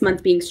 this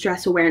month being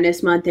Stress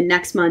Awareness Month and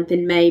next month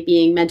in May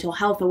being Mental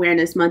Health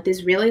Awareness Month,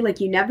 is really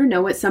you never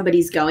know what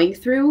somebody's going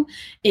through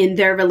in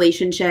their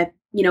relationship,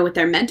 with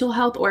their mental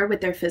health or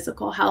with their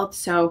physical health.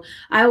 So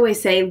I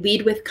always say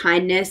lead with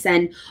kindness,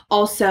 and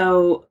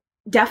also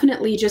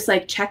definitely just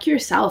check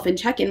yourself and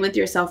check in with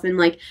yourself.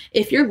 And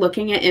if you're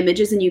looking at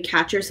images and you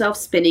catch yourself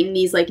spinning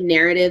these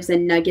narratives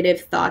and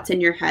negative thoughts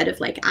in your head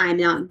of I'm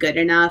not good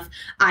enough,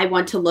 I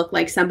want to look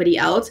like somebody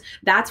else,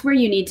 that's where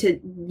you need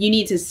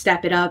to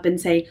step it up and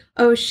say,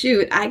 oh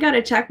shoot, I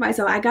gotta check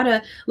myself. I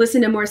gotta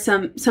listen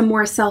to some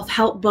more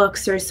self-help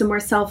books or some more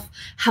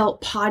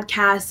self-help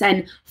podcasts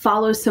and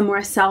follow some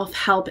more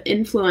self-help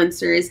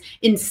influencers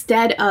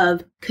instead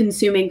of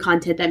consuming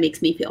content that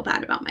makes me feel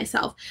bad about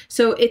myself.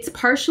 So it's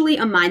partially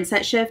a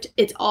mindset shift.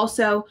 It's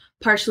also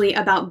partially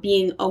about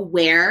being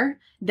aware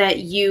that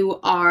you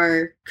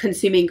are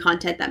consuming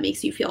content that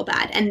makes you feel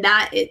bad. And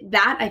that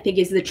I think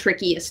is the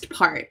trickiest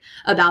part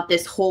about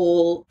this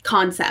whole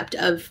concept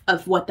of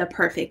what the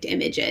perfect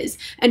image is.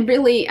 And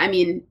really,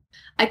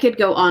 I could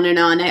go on and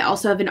on. I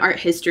also have an art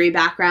history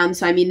background.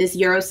 So this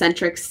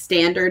Eurocentric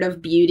standard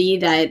of beauty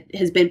that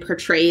has been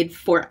portrayed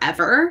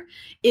forever,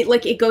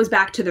 it goes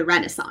back to the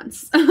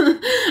Renaissance.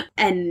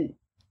 And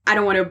I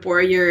don't want to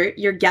bore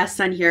your guests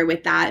on here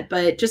with that,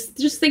 but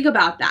just think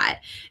about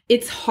that.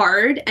 It's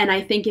hard, and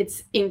I think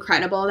it's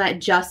incredible that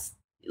just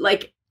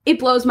like it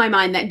blows my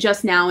mind that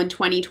just now in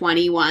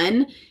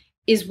 2021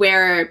 is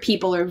where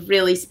people are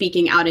really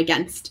speaking out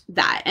against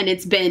that. And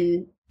it's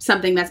been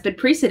something that's been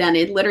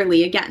precedented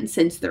literally again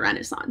since the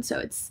Renaissance. So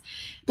it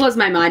blows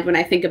my mind when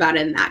I think about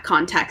it in that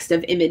context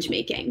of image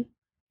making.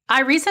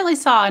 I recently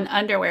saw an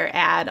underwear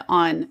ad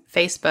on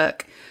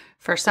Facebook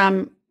for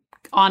some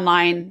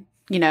online,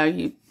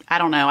 I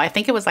don't know. I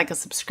think it was like a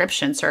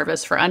subscription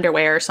service for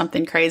underwear or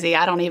something crazy.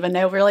 I don't even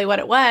know really what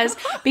it was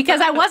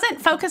because I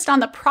wasn't focused on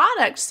the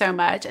product so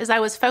much as I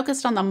was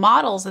focused on the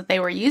models that they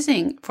were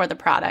using for the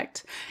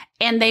product.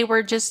 And they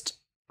were just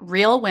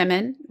real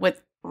women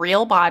with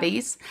real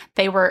bodies.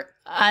 They were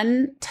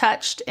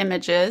untouched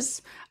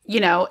images.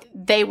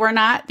 They were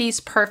not these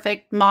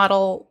perfect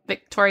model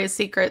Victoria's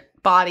Secret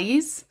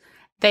bodies.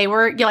 They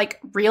were like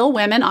real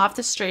women off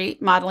the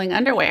street modeling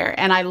underwear.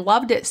 And I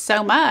loved it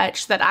so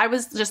much that I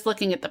was just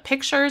looking at the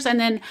pictures. And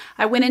then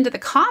I went into the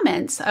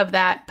comments of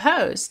that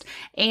post.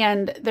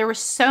 And there were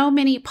so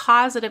many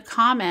positive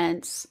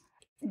comments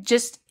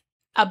just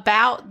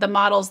about the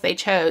models they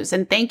chose.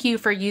 And thank you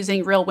for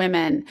using real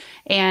women.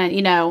 And,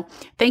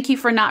 thank you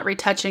for not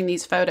retouching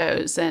these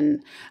photos.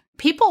 And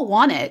people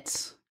want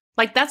it.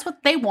 Like, that's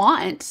what they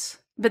want.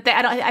 But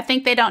I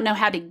think they don't know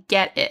how to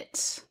get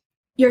it.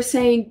 You're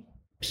saying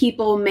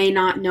people may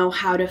not know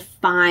how to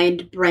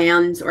find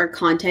brands or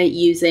content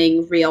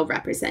using real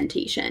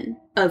representation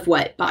of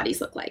what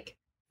bodies look like.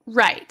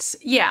 Right.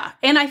 Yeah.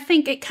 And I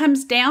think it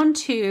comes down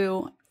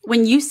to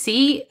when you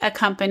see a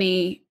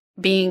company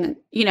being,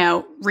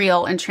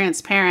 real and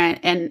transparent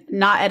and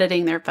not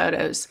editing their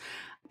photos,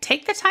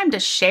 take the time to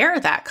share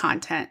that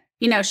content,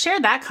 share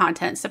that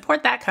content,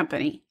 support that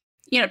company,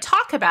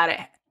 talk about it.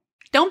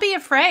 Don't be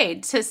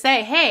afraid to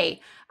say,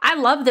 hey, I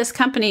love this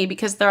company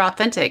because they're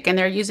authentic and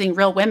they're using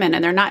real women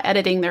and they're not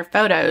editing their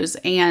photos.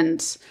 And,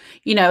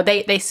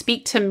 they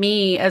speak to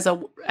me as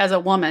a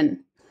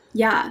woman.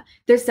 Yeah,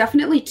 there's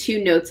definitely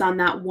two notes on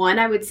that. One,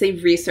 I would say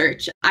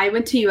research. I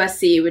went to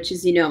USC, which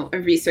is, a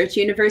research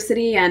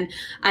university, and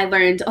I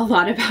learned a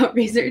lot about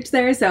research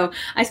there. So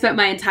I spent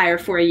my entire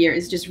 4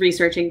 years just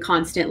researching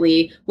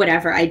constantly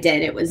whatever I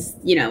did. It was,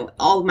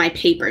 all of my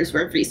papers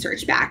were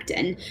research backed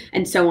and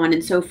so on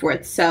and so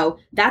forth. So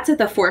that's at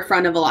the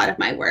forefront of a lot of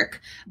my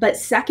work. But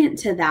second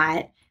to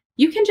that,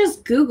 you can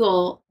just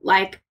Google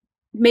like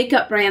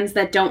makeup brands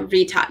that don't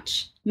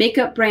retouch,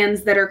 makeup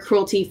brands that are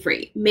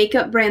cruelty-free,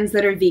 makeup brands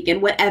that are vegan,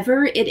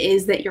 whatever it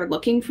is that you're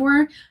looking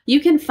for,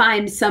 you can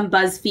find some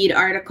BuzzFeed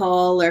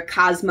article or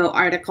Cosmo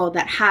article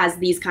that has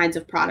these kinds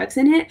of products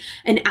in it.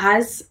 And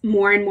as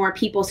more and more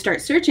people start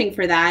searching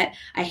for that,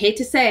 I hate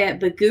to say it,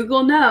 but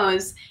Google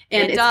knows,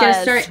 and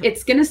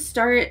it's going to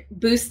start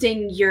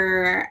boosting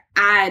your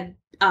ad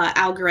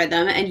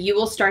algorithm, and you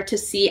will start to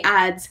see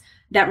ads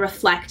that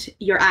reflect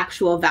your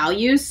actual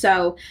values.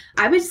 So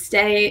I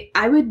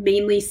would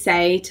mainly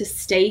say to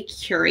stay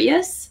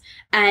curious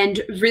and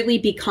really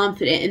be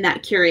confident in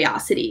that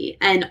curiosity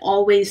and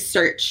always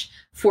search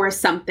for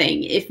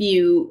something if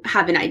you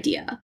have an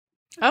idea.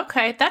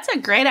 Okay, that's a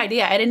great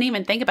idea. I didn't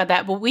even think about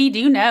that, but we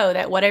do know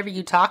that whatever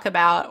you talk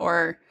about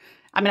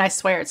I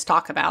swear it's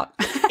talk about.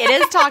 It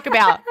is talk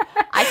about.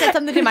 I said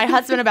something to my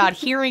husband about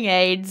hearing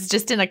aids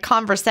just in a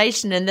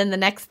conversation. And then the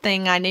next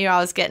thing I knew, I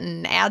was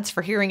getting ads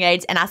for hearing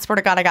aids. And I swear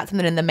to God, I got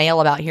something in the mail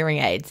about hearing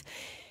aids.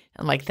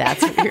 I'm like,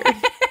 that's weird.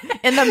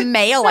 In the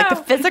mail, like the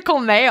physical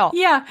mail.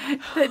 Yeah.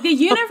 The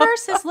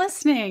universe is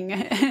listening.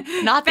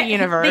 Not the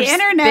universe. The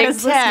internet Big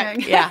is tech.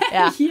 listening.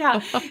 Yeah. Yeah.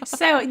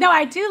 So, no,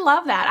 I do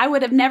love that. I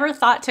would have never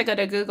thought to go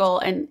to Google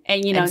and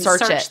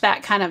search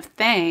that kind of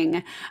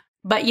thing.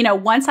 But,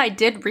 once I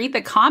did read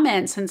the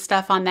comments and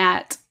stuff on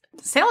that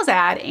sales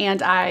ad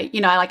and I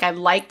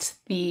liked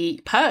the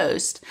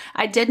post,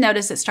 I did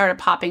notice it started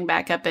popping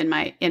back up in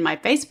my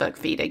Facebook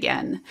feed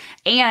again.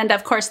 And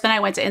of course, then I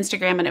went to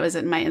Instagram and it was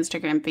in my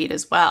Instagram feed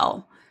as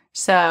well.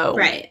 So.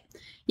 Right.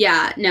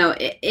 Yeah, no,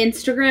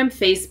 Instagram,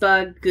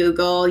 Facebook,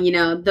 Google,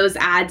 those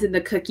ads and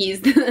the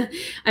cookies,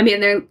 I mean,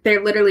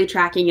 they're literally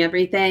tracking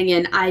everything.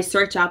 And I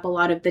search up a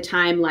lot of the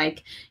time,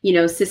 like,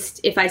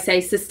 if I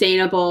say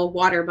sustainable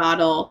water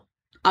bottle,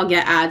 I'll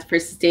get ads for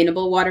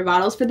sustainable water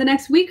bottles for the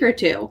next week or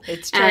two.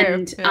 It's true.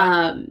 And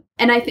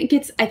and I think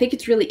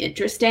it's really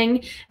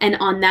interesting. And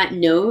on that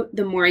note,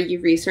 the more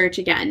you research,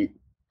 again,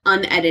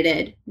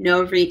 unedited,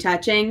 no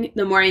retouching,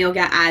 the more you'll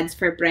get ads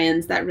for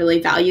brands that really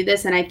value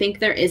this. And I think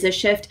there is a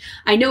shift.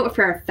 I know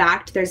for a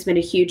fact there's been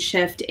a huge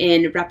shift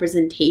in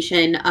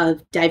representation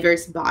of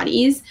diverse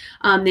bodies.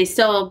 Brands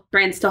still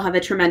have a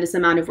tremendous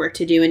amount of work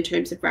to do in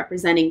terms of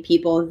representing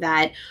people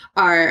that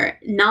are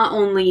not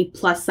only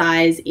plus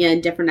size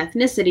and different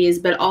ethnicities,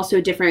 but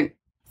also different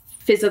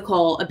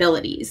physical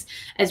abilities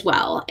as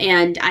well.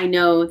 And I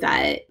know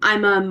that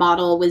I'm a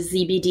model with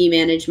ZBD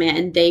Management,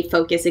 and they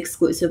focus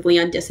exclusively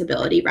on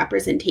disability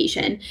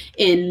representation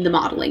in the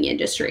modeling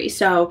industry.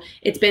 So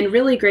it's been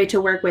really great to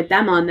work with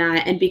them on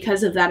that. And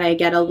because of that, I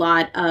get a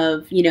lot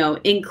of,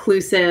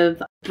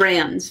 inclusive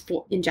brands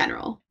in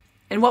general.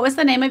 And what was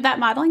the name of that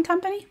modeling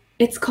company?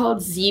 It's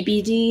called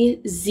Zebedee,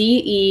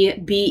 Zebedee.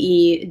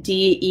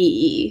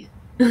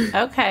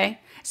 Okay.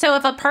 So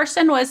if a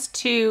person was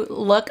to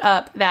look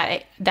up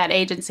that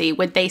agency,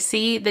 would they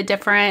see the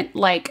different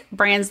like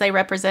brands they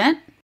represent?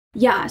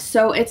 Yeah,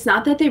 so it's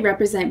not that they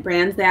represent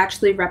brands, they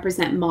actually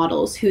represent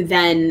models who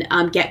then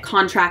get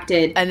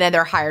contracted. And then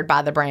they're hired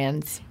by the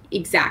brands.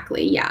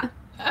 Exactly, yeah.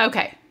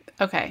 Okay.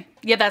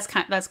 Yeah, that's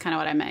kind of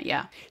what I meant,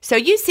 yeah. So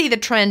you see the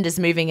trend is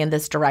moving in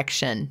this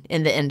direction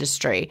in the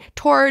industry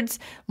towards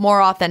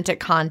more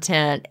authentic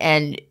content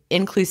and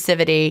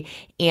inclusivity,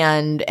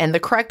 and the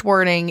correct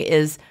wording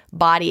is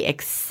body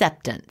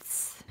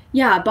acceptance.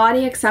 Yeah,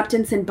 body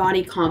acceptance and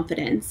body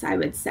confidence, I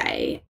would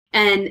say.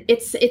 And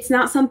it's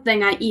not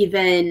something I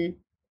even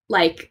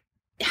like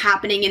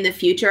happening in the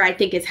future. I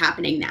think it's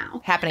happening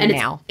now.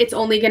 It's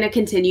only going to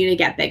continue to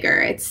get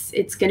bigger.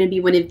 It's going to be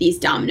one of these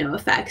domino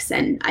effects.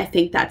 And I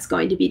think that's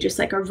going to be just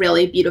like a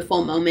really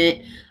beautiful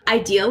moment.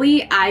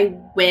 Ideally, I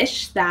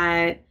wish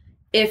that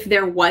if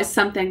there was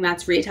something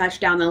that's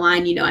retouched down the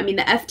line, the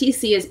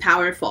FTC is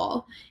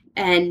powerful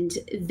and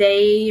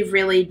they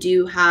really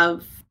do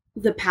have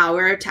the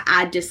power to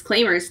add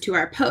disclaimers to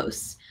our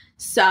posts.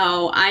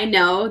 So I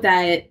know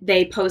that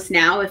they post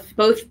now, if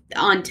both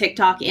on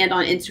TikTok and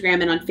on Instagram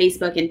and on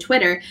Facebook and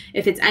Twitter,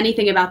 if it's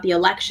anything about the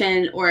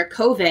election or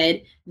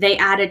COVID, they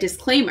add a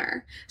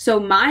disclaimer. So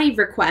my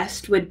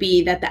request would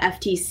be that the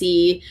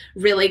FTC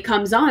really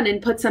comes on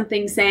and puts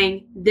something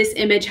saying this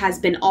image has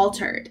been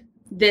altered.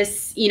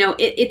 This,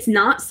 it's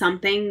not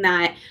something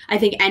that I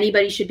think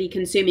anybody should be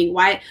consuming.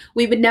 Why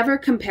we would never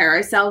compare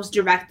ourselves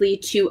directly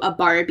to a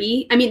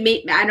Barbie. I mean,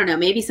 I don't know,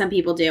 maybe some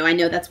people do. I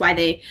know that's why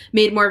they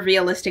made more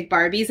realistic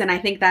Barbies, and I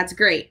think that's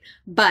great.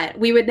 But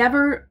we would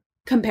never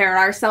compare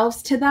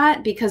ourselves to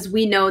that because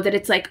we know that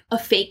it's like a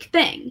fake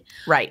thing.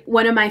 Right.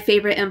 One of my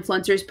favorite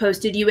influencers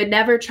posted, you would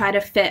never try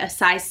to fit a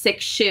size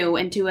 6 shoe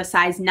into a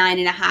size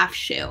 9.5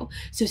 shoe.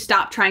 So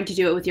stop trying to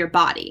do it with your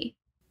body.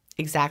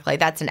 Exactly.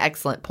 That's an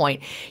excellent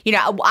point.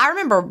 I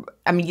remember,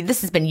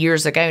 this has been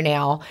years ago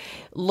now,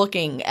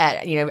 looking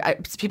at,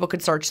 people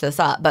could search this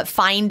up, but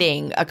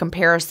finding a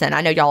comparison.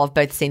 I know y'all have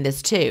both seen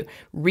this too,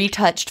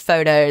 retouched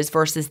photos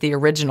versus the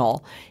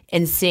original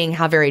and seeing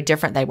how very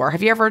different they were.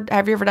 Have you ever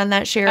done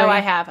that, Sherry? Oh, I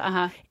have.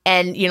 Uh-huh.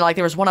 And, like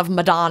there was one of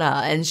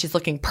Madonna and she's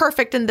looking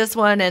perfect in this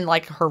one and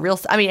like her real,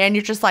 and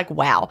you're just like,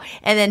 wow.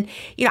 And then,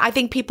 I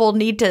think people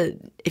need to,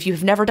 if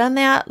you've never done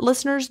that,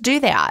 listeners, do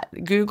that.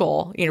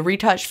 Google,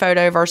 retouched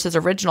photo versus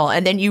original.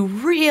 And then you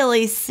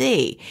really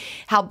see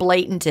how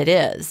blatant it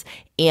is.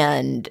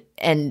 And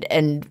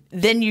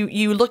then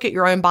you look at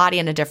your own body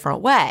in a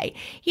different way.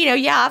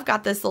 I've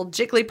got this little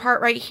jiggly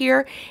part right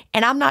here,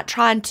 and I'm not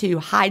trying to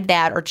hide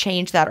that or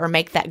change that or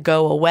make that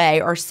go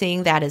away or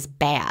seeing that as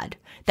bad.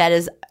 That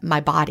is my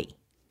body.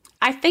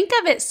 I think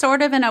of it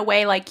sort of in a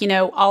way like,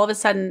 all of a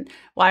sudden,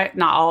 well,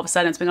 not all of a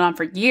sudden, it's been going on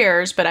for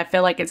years, but I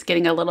feel like it's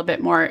getting a little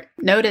bit more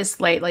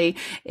noticed lately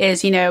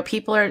is,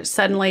 people are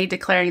suddenly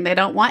declaring they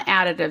don't want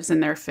additives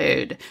in their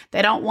food.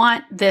 They don't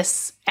want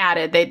this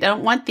added. They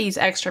don't want these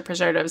extra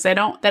preservatives. They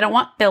don't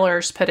want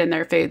fillers put in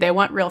their food. They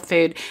want real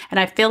food. And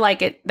I feel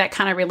like that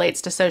kind of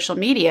relates to social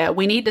media.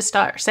 We need to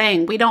start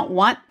saying we don't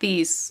want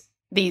these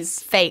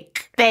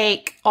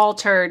fake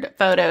altered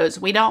photos.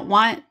 We don't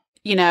want,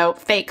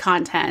 fake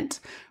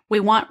content. We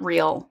want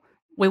real,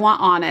 we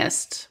want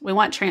honest, we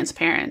want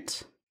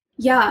transparent.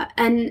 Yeah,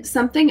 and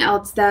something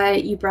else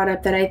that you brought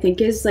up that I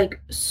think is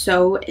like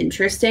so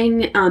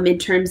interesting in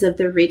terms of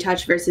the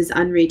retouch versus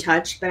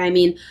unretouched. But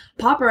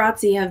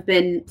paparazzi have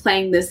been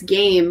playing this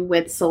game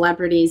with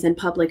celebrities and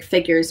public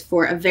figures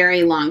for a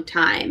very long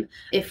time.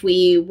 If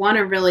we want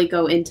to really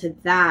go into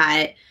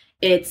that,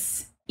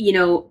 it's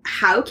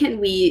how can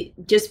we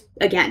just,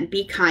 again,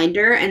 be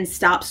kinder and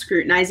stop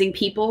scrutinizing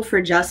people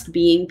for just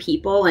being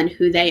people and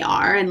who they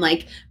are and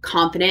like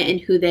confident in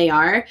who they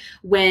are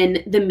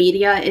when the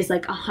media is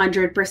like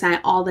 100%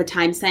 all the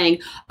time saying,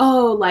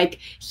 oh, like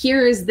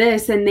here's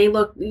this. And they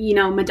look,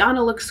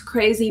 Madonna looks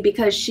crazy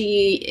because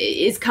she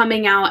is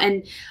coming out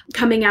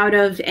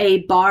of a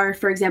bar,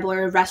 for example,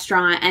 or a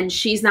restaurant, and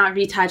she's not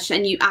retouched.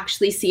 And you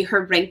actually see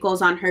her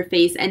wrinkles on her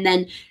face. And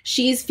then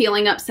she's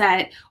feeling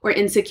upset or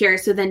insecure.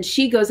 So then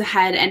she goes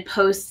ahead and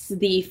posts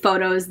the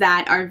photos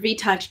that are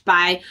retouched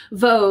by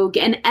Vogue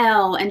and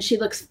Elle, and she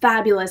looks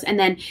fabulous. And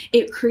then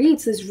it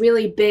creates this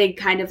really big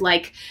kind of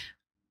like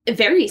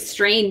very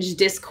strange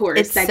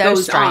discourse that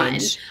goes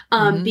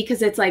on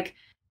because it's like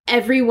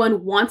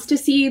everyone wants to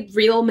see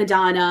real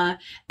Madonna,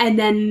 and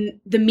then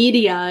the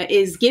media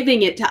is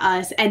giving it to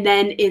us, and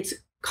then it's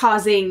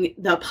causing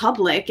the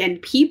public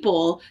and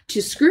people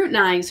to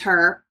scrutinize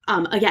her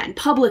again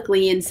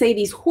publicly and say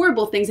these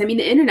horrible things. The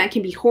internet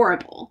can be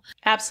horrible.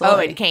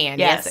 Absolutely. Oh, it can.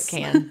 Yes, it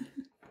can.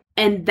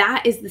 And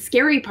that is the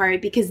scary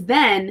part, because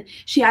then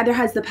she either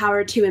has the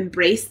power to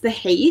embrace the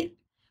hate,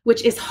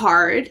 which is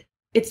hard.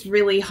 It's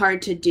really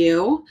hard to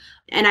do.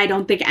 And I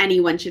don't think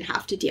anyone should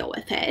have to deal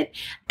with it.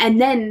 And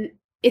then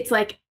it's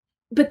like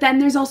But then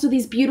there's also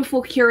these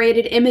beautiful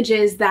curated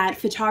images that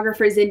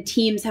photographers and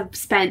teams have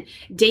spent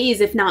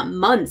days, if not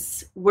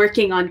months,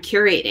 working on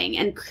curating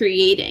and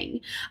creating.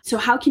 So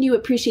how can you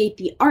appreciate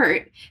the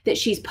art that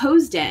she's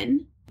posed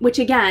in? Which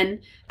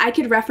again, I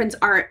could reference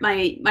art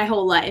my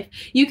whole life.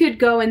 You could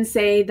go and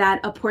say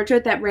that a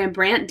portrait that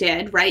Rembrandt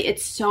did, right?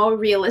 It's so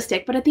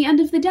realistic, but at the end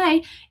of the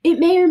day, it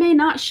may or may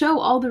not show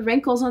all the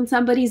wrinkles on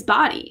somebody's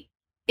body.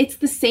 It's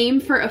the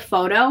same for a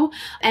photo,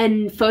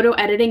 and photo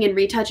editing and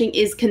retouching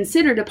is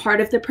considered a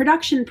part of the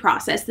production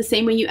process, the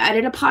same way you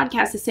edit a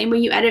podcast, the same way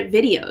you edit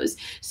videos.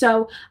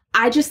 So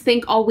I just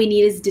think all we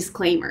need is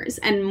disclaimers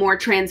and more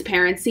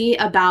transparency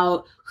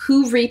about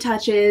who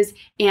retouches,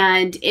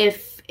 and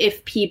if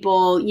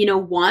people,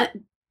 want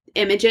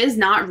images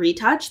not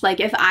retouched. Like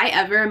if I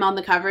ever am on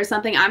the cover of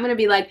something, I'm going to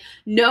be like,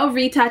 no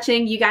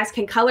retouching. You guys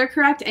can color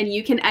correct and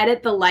you can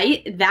edit the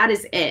light. That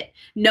is it.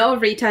 No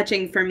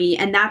retouching for me.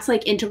 And that's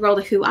like integral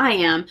to who I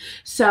am.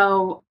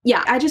 So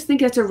yeah, I just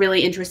think it's a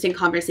really interesting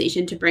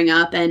conversation to bring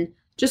up. And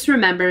just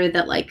remember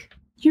that like,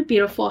 you're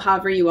beautiful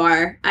however you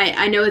are.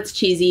 I know it's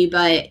cheesy,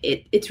 but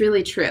it's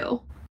really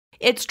true.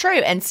 It's true.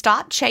 And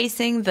stop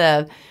chasing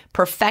the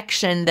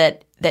perfection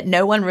that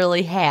no one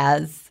really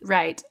has.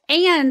 Right.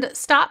 And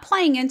stop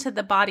playing into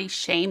the body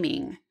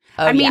shaming.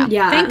 Oh, I mean,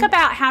 yeah. Think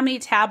about how many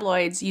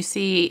tabloids you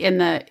see in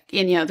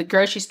the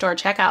grocery store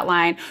checkout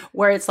line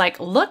where it's like,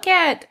 look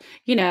at,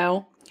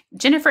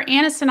 Jennifer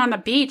Aniston on the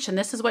beach and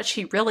this is what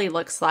she really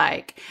looks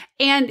like.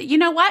 And you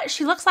know what?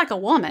 She looks like a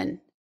woman.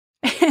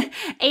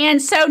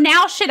 And so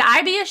now should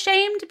I be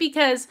ashamed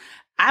because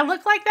I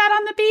look like that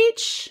on the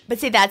beach? But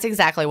see, that's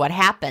exactly what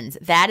happens.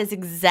 That is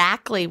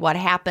exactly what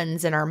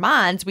happens in our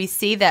minds. We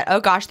see that, oh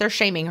gosh, they're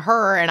shaming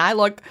her and I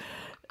don't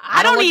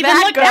even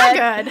look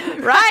that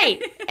good. Right.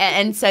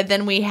 And so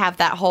then we have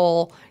that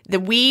whole,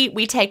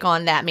 we take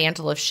on that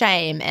mantle of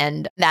shame,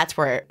 and that's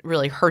where it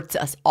really hurts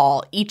us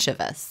all, each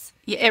of us.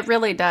 Yeah, it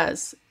really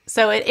does.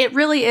 So it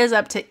really is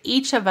up to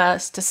each of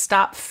us to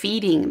stop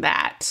feeding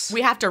that.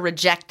 We have to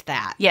reject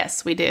that.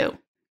 Yes, we do.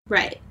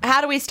 Right.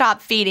 How do we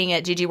stop feeding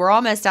it, Gigi? We're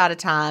almost out of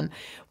time.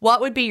 What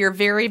would be your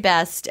very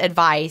best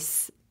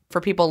advice for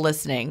people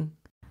listening?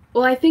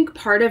 Well, I think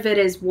part of it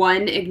is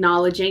one,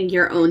 acknowledging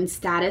your own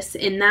status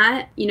in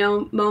that,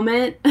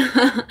 moment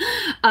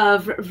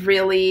of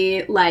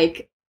really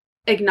like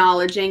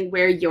acknowledging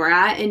where you're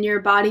at in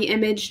your body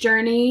image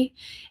journey.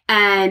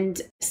 And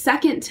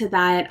second to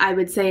that, I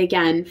would say,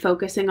 again,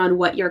 focusing on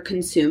what you're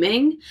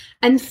consuming.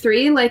 And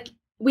three, like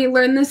we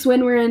learn this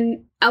when we're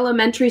in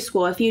elementary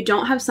school. If you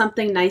don't have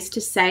something nice to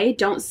say,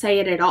 don't say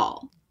it at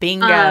all.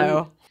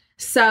 Bingo.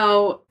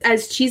 So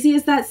as cheesy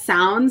as that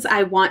sounds,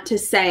 I want to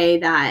say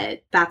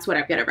that that's what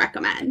I'm going to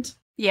recommend.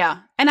 Yeah.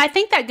 And I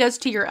think that goes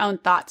to your own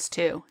thoughts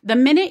too. The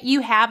minute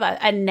you have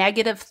a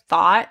negative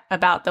thought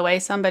about the way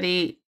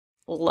somebody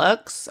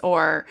looks,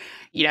 or,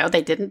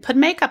 they didn't put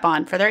makeup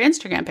on for their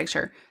Instagram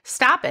picture,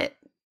 stop it.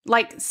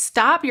 Like,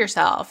 stop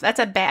yourself.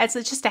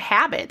 It's just a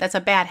habit. That's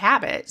a bad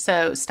habit.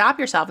 So stop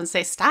yourself and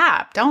say,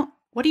 stop.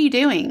 What are you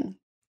doing?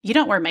 You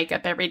don't wear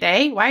makeup every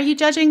day. Why are you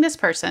judging this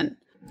person?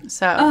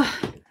 So,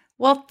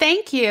 well,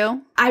 thank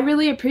you. I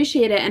really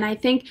appreciate it. And I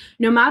think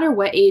no matter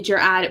what age you're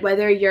at,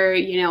 whether you're,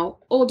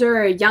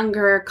 older or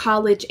younger,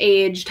 college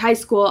aged, high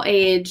school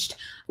aged,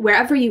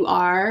 wherever you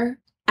are,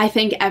 I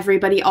think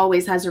everybody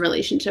always has a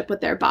relationship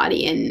with their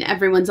body, and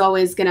everyone's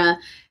always going to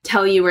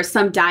tell you, or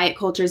some diet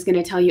culture is going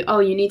to tell you, oh,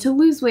 you need to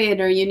lose weight,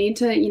 or you need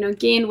to,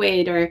 gain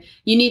weight, or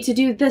you need to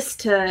do this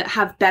to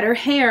have better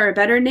hair,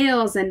 better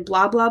nails, and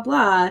blah, blah,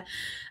 blah.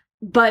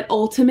 But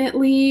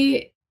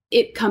ultimately,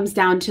 it comes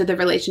down to the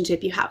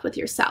relationship you have with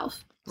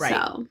yourself. Right.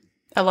 So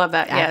I love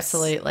that. Yes.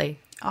 Absolutely.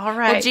 All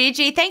right. Well,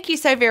 Gigi, thank you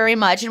so very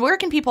much. And where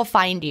can people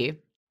find you?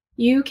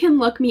 You can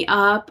look me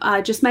up,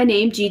 just my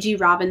name, Gigi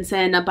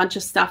Robinson. A bunch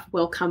of stuff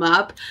will come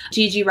up,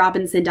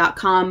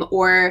 GigiRobinson.com,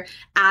 or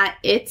at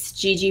It's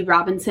Gigi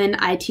Robinson,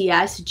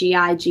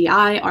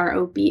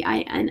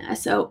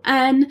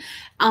 ITSGIGIROBINSON,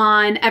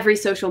 on every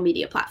social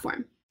media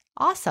platform.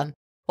 Awesome.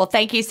 Well,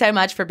 thank you so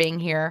much for being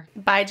here.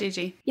 Bye,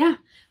 Gigi. Yeah.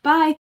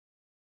 Bye.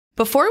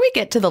 Before we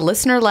get to the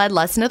listener-led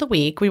lesson of the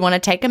week, we want to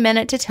take a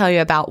minute to tell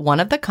you about one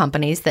of the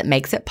companies that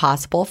makes it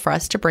possible for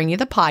us to bring you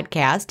the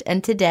podcast.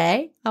 And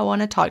today, I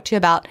want to talk to you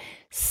about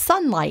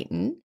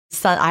Sunlighten.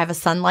 I have a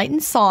Sunlighten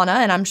sauna,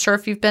 and I'm sure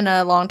if you've been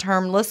a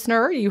long-term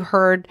listener, you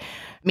heard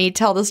me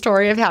tell the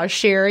story of how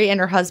Sherry and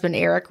her husband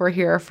Eric were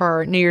here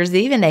for New Year's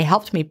Eve, and they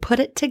helped me put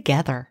it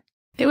together.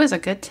 It was a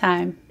good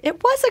time.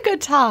 It was a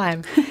good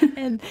time.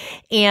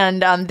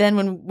 and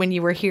then when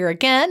you were here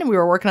again, we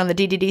were working on the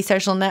DDD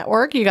social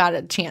network, you got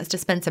a chance to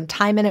spend some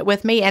time in it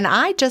with me. And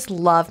I just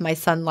love my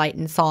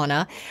Sunlighten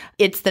sauna.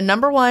 It's the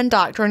 #1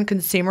 doctor and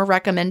consumer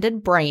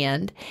recommended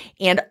brand.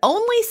 And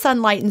only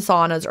Sunlighten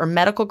saunas are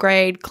medical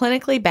grade,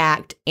 clinically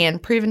backed,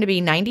 and proven to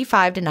be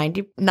 95 to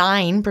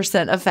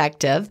 99%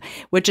 effective,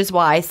 which is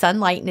why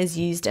Sunlighten is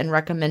used and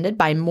recommended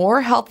by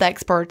more health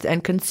experts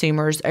and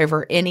consumers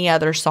over any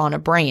other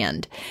sauna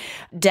brand.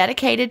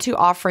 Dedicated to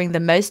offering the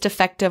most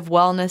effective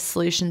wellness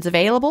solutions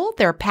available,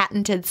 their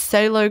patented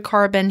solo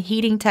carbon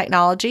heating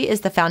technology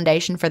is the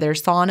foundation for their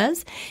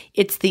saunas.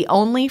 It's the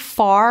only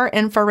far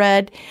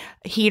infrared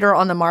heater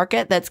on the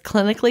market that's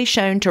clinically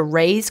shown to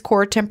raise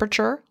core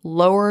temperature,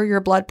 lower your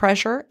blood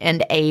pressure,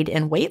 and aid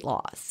in weight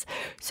loss.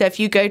 So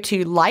if you go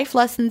to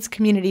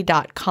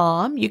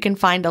lifelessonscommunity.com, you can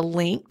find a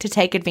link to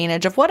take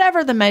advantage of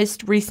whatever the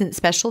most recent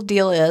special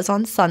deal is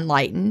on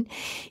Sunlighten.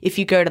 If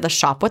you go to the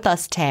Shop With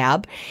Us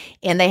tab,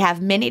 and they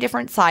have many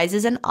different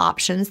sizes and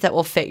options that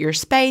will fit your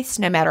space,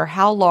 no matter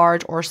how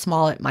large or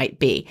small it might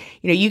be.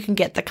 You can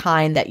get the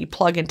kind that you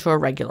plug into a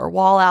regular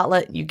wall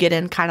outlet. You get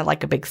in kind of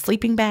like a big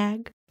sleeping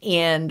bag.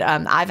 And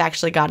I've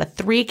actually got a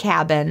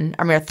 3-person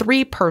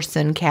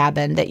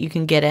cabin that you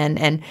can get in.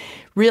 And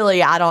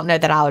really, I don't know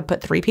that I would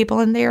put 3 people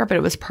in there, but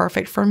it was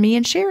perfect for me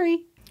and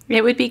Sherry.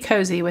 It would be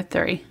cozy with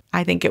 3.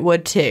 I think it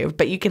would too,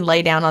 but you can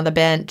lay down on the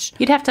bench.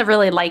 You'd have to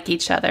really like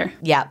each other.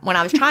 Yeah. When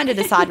I was trying to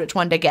decide which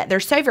one to get, they're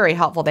so very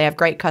helpful. They have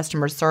great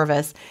customer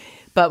service.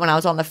 But when I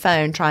was on the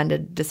phone trying to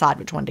decide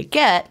which one to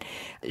get,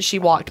 she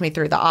walked me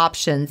through the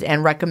options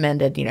and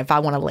recommended, if I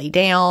want to lay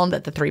down,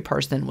 that the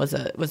 3-person was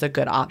a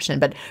good option.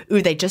 But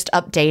they just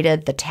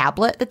updated the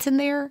tablet that's in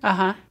there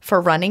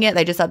for running it.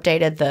 They just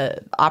updated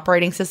the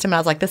operating system. And I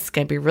was like, this is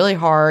going to be really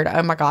hard.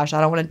 Oh my gosh, I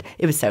don't want to.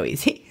 It was so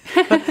easy.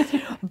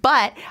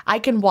 But I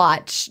can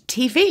watch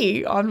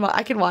TV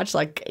I can watch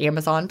like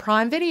Amazon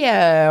Prime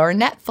Video or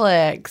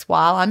Netflix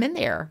while I'm in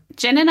there.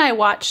 Jen and I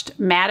watched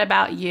Mad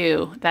About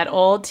You, that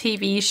old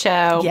TV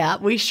show. Yeah,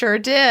 we sure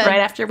did.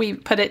 Right after we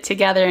put it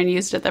together and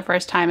used it the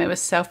first time. It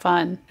was so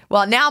fun.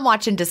 Well, now I'm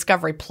watching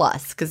Discovery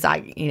Plus because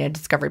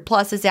Discovery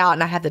Plus is out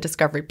and I have the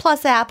Discovery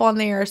Plus app on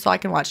there, so I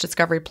can watch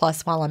Discovery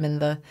Plus while I'm in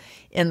the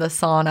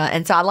sauna.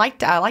 And so I like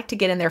to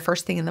get in there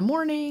first thing in the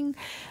morning.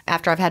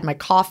 After I've had my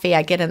coffee,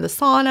 I get in the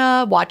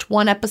sauna, watch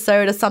one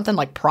episode of something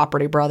like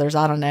Property Brothers,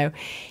 I don't know,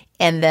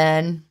 and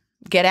then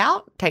get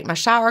out, take my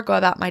shower, go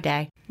about my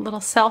day. A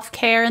little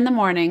self-care in the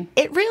morning.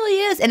 It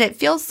really is, and it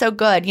feels so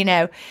good.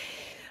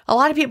 A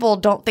lot of people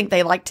don't think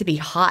they like to be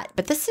hot,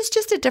 but this is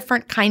just a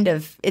different kind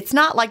of, it's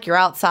not like you're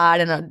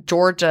outside in a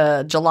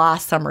Georgia July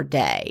summer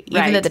day.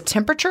 Even though the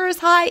temperature is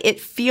high,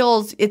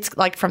 it's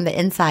like from the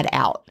inside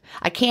out.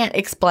 I can't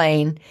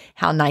explain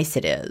how nice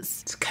it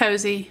is. It's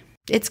cozy.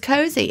 It's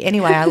cozy.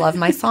 Anyway, I love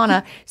my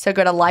sauna. So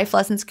go to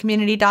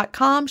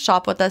lifelessonscommunity.com,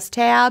 Shop With Us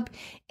tab,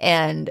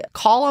 and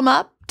call them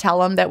up.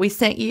 Tell them that we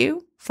sent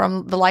you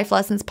from the Life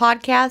Lessons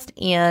podcast,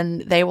 and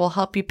they will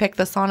help you pick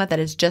the sauna that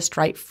is just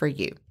right for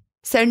you.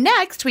 So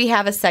next, we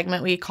have a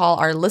segment we call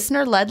our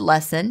listener-led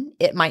lesson.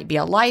 It might be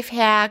a life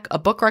hack, a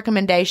book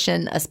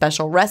recommendation, a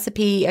special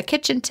recipe, a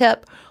kitchen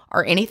tip,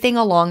 or anything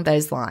along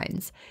those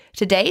lines.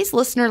 Today's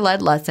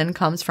listener-led lesson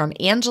comes from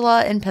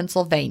Angela in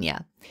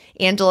Pennsylvania.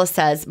 Angela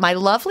says, my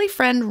lovely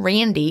friend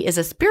Randy is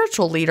a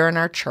spiritual leader in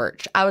our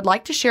church. I would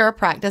like to share a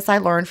practice I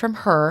learned from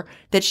her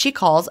that she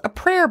calls a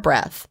prayer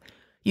breath.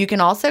 You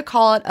can also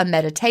call it a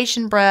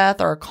meditation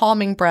breath or a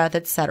calming breath,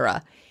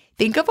 etc.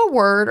 Think of a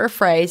word or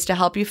phrase to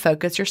help you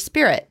focus your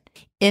spirit.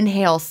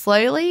 Inhale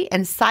slowly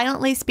and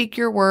silently speak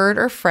your word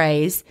or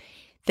phrase,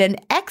 then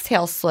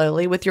exhale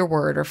slowly with your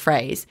word or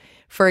phrase.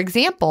 For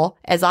example,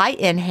 as I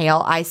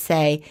inhale, I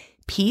say,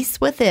 peace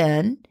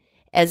within,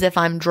 as if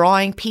I'm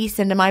drawing peace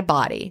into my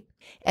body.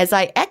 As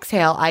I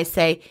exhale, I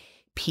say,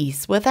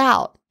 peace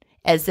without,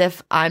 as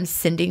if I'm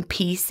sending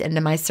peace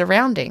into my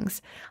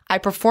surroundings. I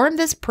perform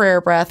this prayer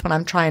breath when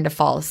I'm trying to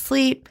fall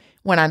asleep,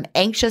 when I'm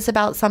anxious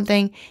about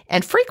something,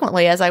 and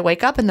frequently as I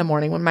wake up in the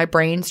morning when my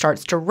brain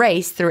starts to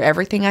race through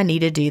everything I need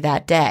to do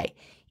that day.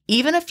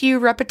 Even a few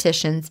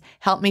repetitions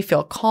help me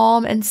feel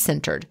calm and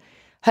centered.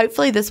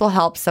 Hopefully this will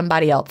help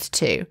somebody else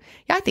too.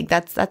 Yeah, I think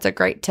that's a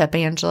great tip,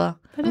 Angela.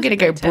 I'm going to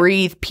go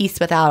breathe peace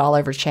without all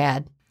over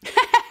Chad.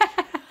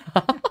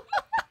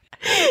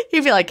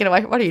 You'd be like, get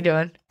away. What are you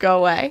doing? Go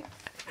away.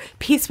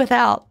 Peace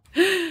without.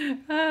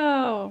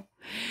 Oh.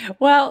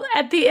 Well,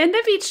 at the end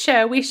of each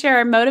show, we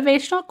share a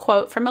motivational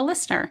quote from a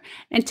listener.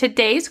 And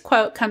today's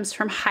quote comes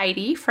from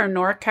Heidi from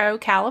Norco,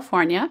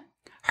 California.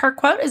 Her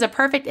quote is a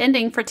perfect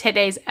ending for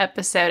today's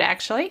episode,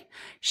 actually.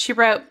 She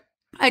wrote,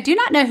 I do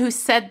not know who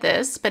said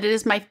this, but it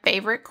is my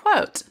favorite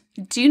quote.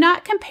 Do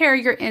not compare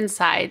your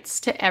insides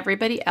to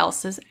everybody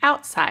else's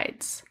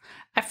outsides.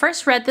 I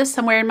first read this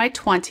somewhere in my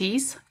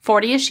 20s,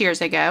 40-ish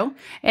years ago,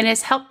 and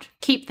has helped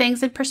keep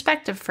things in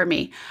perspective for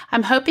me.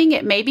 I'm hoping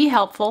it may be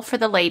helpful for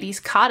the ladies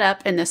caught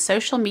up in the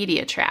social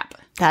media trap.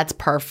 That's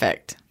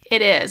perfect.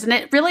 It is. And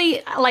it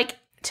really,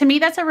 to me,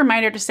 that's a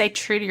reminder to stay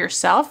true to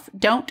yourself.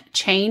 Don't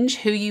change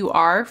who you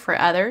are for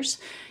others.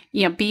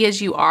 Be as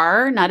you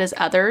are, not as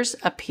others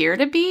appear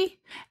to be.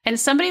 And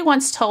somebody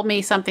once told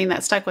me something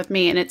that stuck with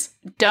me, and it's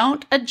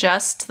don't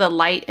adjust to the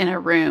light in a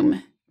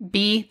room.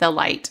 Be the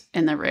light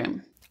in the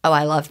room. Oh,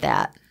 I love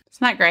that. Isn't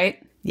that great?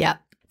 Yep.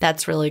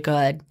 That's really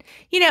good.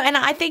 And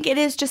I think it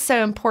is just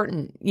so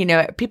important.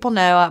 People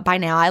know by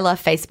now I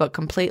love Facebook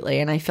completely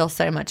and I feel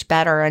so much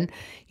better. And,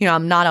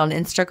 I'm not on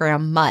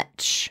Instagram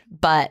much,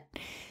 but,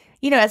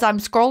 as I'm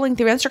scrolling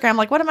through Instagram,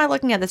 what am I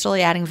looking at that's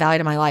really adding value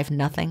to my life?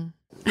 Nothing.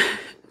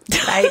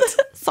 Right.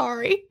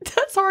 Sorry.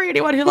 Sorry,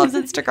 anyone who loves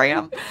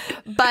Instagram.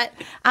 But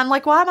I'm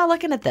like, why am I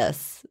looking at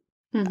this?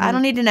 Mm-hmm. I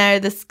don't need to know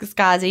this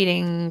guy's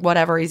eating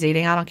whatever he's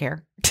eating. I don't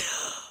care.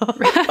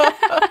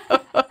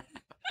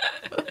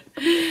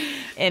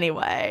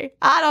 Anyway,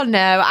 I don't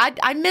know.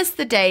 I miss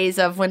the days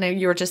of when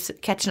you were just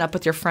catching up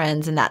with your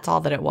friends and that's all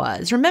that it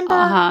was.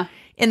 Remember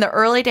in the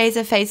early days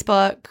of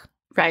Facebook?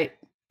 Right.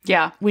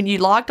 Yeah. When you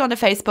logged onto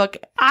Facebook.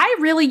 I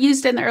really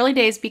used it in the early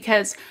days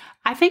because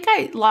I think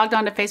I logged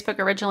onto Facebook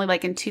originally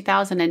like in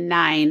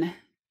 2009.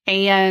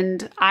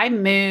 And I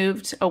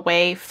moved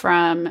away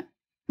from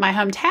my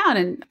hometown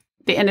and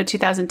the end of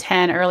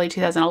 2010, early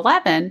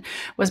 2011,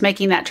 was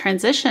making that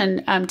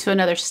transition to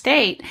another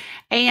state.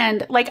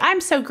 And like,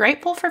 I'm so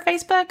grateful for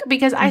Facebook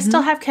because I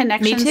still have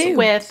connections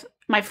with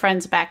my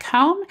friends back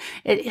home.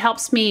 It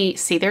helps me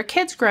see their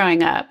kids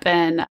growing up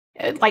and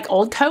like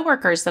old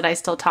coworkers that I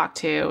still talk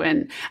to.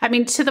 And I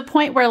mean, to the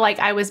point where like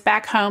I was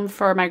back home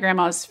for my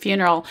grandma's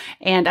funeral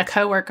and a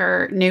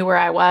coworker knew where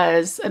I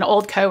was, an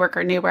old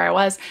coworker knew where I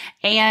was.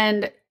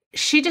 And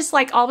she just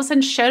like all of a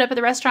sudden showed up at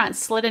the restaurant and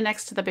slid in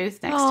next to the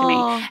booth next to me.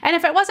 And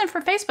if it wasn't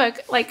for Facebook,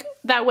 like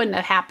that wouldn't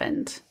have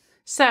happened.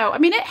 So, I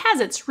mean, it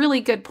has its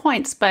really good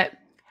points, but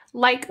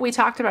like we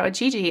talked about with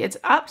Gigi, it's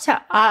up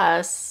to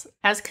us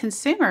as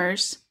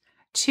consumers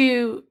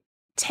to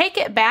take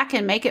it back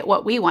and make it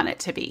what we want it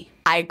to be.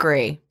 I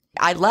agree.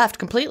 I left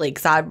completely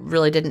because I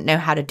really didn't know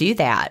how to do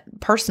that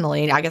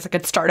personally. I guess I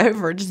could start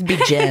over. Just be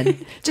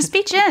Jen. Just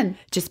be Jen.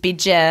 Just be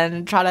Jen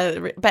and try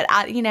to, but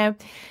I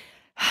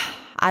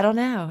don't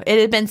know. It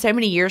had been so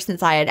many years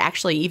since I had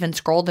actually even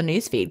scrolled the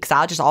newsfeed because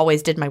I just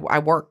always did I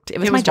worked. It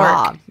was my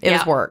job. It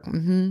was work.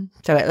 Mm-hmm.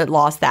 So it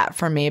lost that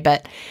for me.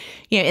 But,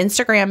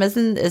 Instagram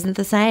isn't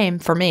the same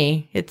for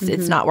me.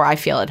 It's not where I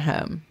feel at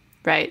home.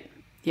 Right.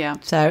 Yeah.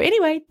 So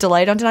anyway,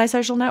 delayed on Tonight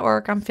Social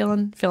Network. I'm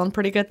feeling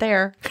pretty good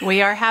there.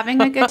 We are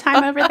having a good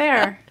time over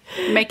there.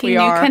 Making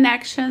new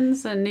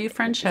connections and new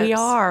friendships. We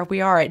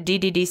are at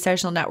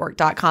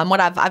dddsocialnetwork.com. What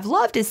I've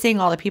loved is seeing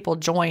all the people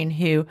join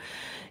who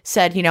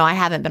said, I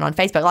haven't been on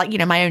Facebook. Like,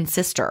 my own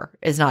sister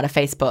is not a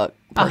Facebook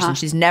person.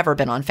 She's never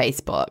been on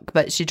Facebook,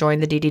 but she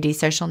joined the DDD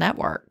Social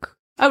Network.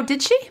 Oh,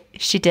 did she?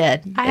 She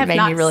did. I have made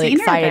not me really seen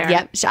excited. her there.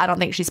 Yep. I don't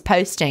think she's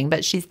posting,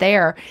 but she's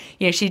there.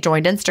 She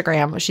joined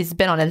Instagram. She's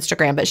been on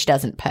Instagram, but she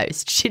doesn't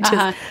post. She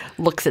just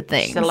looks at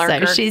things. She's a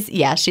lurker.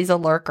 So she's a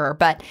lurker.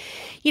 But,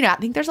 I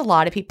think there's a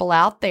lot of people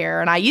out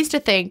there. And I used to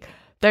think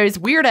those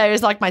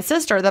weirdos like my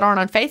sister that aren't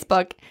on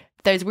Facebook,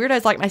 those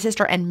weirdos like my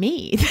sister and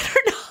me that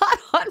are not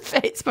on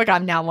Facebook.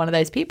 I'm now one of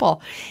those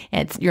people.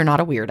 And you're not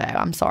a weirdo.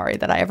 I'm sorry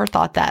that I ever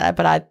thought that.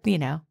 But I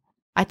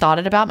thought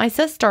it about my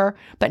sister,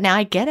 but now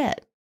I get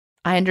it.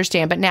 I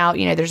understand. But now,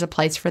 there's a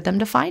place for them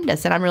to find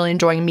us. And I'm really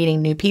enjoying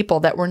meeting new people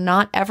that were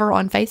not ever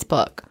on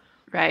Facebook.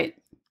 Right.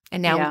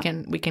 And now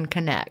we can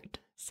connect.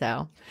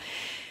 So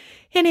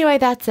anyway,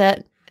 that's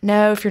it.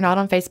 No, if you're not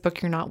on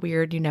Facebook, you're not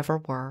weird. You never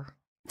were.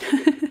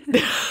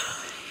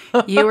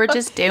 You were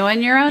just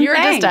doing your own thing. You're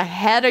just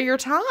ahead of your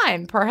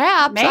time,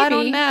 perhaps. Maybe. I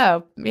don't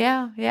know.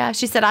 Yeah.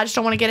 She said, I just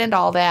don't want to get into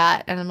all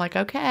that. And I'm like,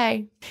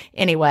 okay.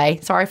 Anyway,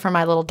 sorry for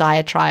my little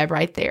diatribe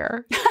right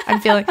there. I'm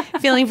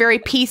feeling very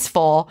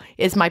peaceful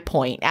is my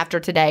point after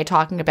today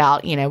talking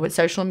about, with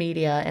social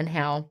media and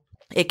how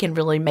it can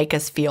really make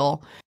us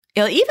feel,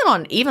 even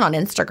on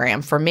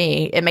Instagram, for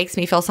me, it makes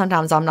me feel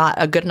sometimes I'm not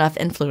a good enough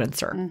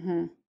influencer.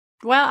 Mm-hmm.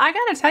 Well, I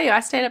got to tell you, I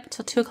stayed up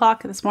until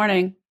 2:00 this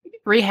morning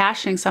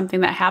rehashing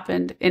something that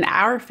happened in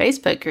our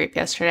Facebook group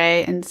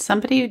yesterday, and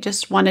somebody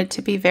just wanted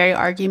to be very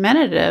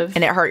argumentative.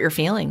 And it hurt your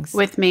feelings.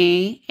 With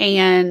me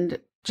and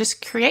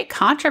just create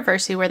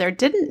controversy where there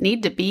didn't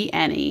need to be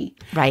any.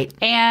 Right.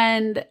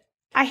 And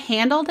I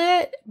handled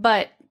it,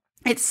 but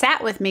it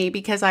sat with me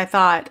because I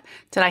thought,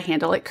 did I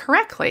handle it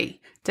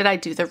correctly? Did I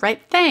do the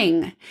right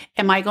thing?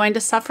 Am I going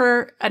to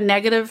suffer a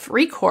negative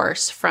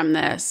recourse from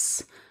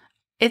this?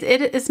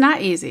 It is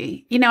not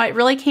easy. It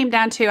really came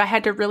down to, I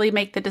had to really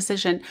make the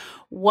decision,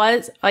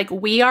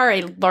 we are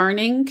a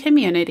learning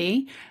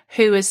community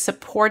who is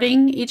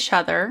supporting each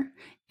other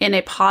in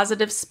a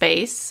positive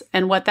space.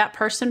 And what that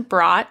person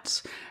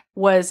brought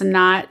was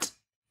not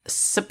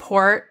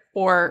support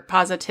or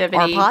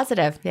positivity. Or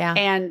positive, yeah.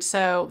 And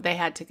so they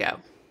had to go.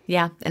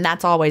 Yeah. And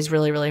that's always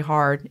really, really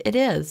hard. It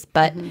is.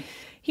 But,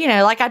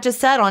 like I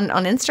just said on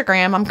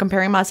Instagram, I'm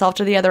comparing myself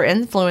to the other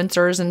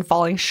influencers and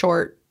falling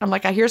short. I'm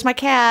like, here's my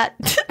cat.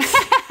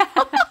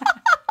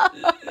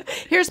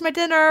 Here's my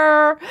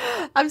dinner.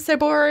 I'm so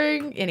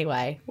boring.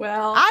 Anyway.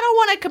 Well, I don't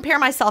want to compare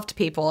myself to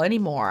people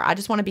anymore. I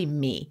just want to be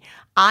me.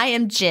 I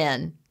am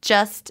Jen.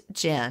 Just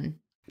Jen.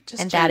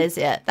 That is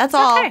it. That's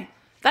all. Okay.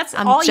 That's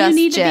all you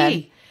need Jen. to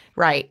be.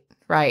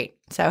 Right.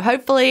 So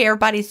hopefully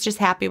everybody's just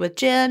happy with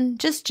Jen.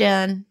 Just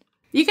Jen.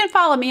 You can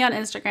follow me on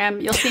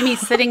Instagram. You'll see me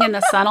sitting in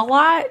the sun a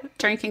lot,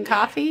 drinking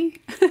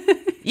coffee.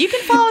 You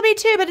can follow me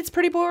too, but it's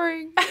pretty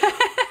boring.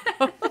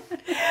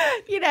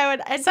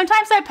 And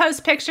sometimes I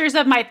post pictures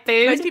of my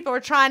food. Most people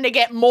are trying to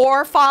get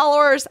more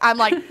followers. I'm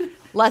like,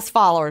 less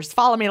followers.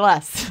 Follow me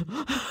less.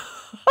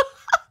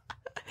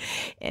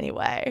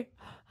 Anyway,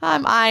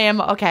 I am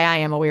a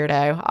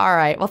weirdo. All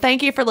right. Well,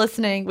 thank you for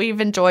listening.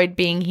 We've enjoyed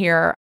being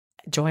here.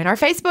 Join our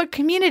Facebook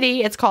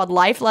community. It's called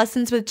Life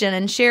Lessons with Jen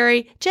and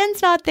Sherry.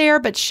 Jen's not there,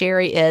 but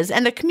Sherry is.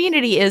 And the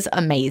community is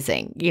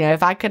amazing. You know,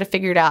 if I could have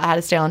figured out how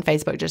to stay on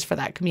Facebook just for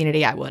that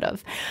community, I would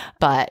have.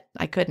 But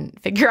I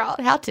couldn't figure out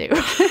how to.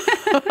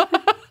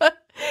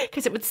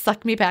 Because it would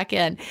suck me back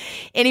in.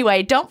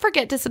 Anyway, don't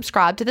forget to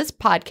subscribe to this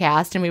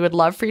podcast, and we would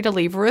love for you to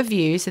leave a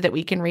review so that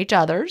we can reach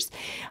others.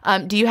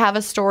 Do you have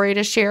a story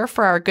to share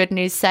for our good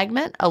news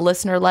segment, a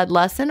listener-led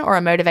lesson, or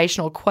a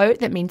motivational quote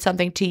that means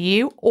something to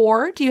you?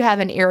 Or do you have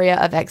an area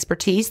of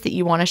expertise that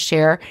you want to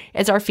share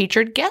as our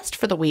featured guest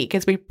for the week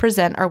as we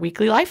present our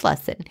weekly life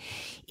lesson?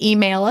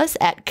 Email us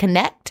at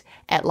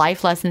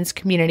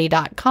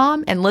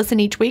connect@lifelessonscommunity.com and listen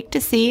each week to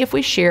see if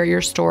we share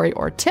your story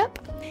or tip.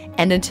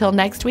 And until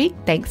next week,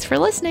 thanks for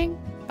listening.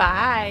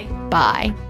 Bye. Bye.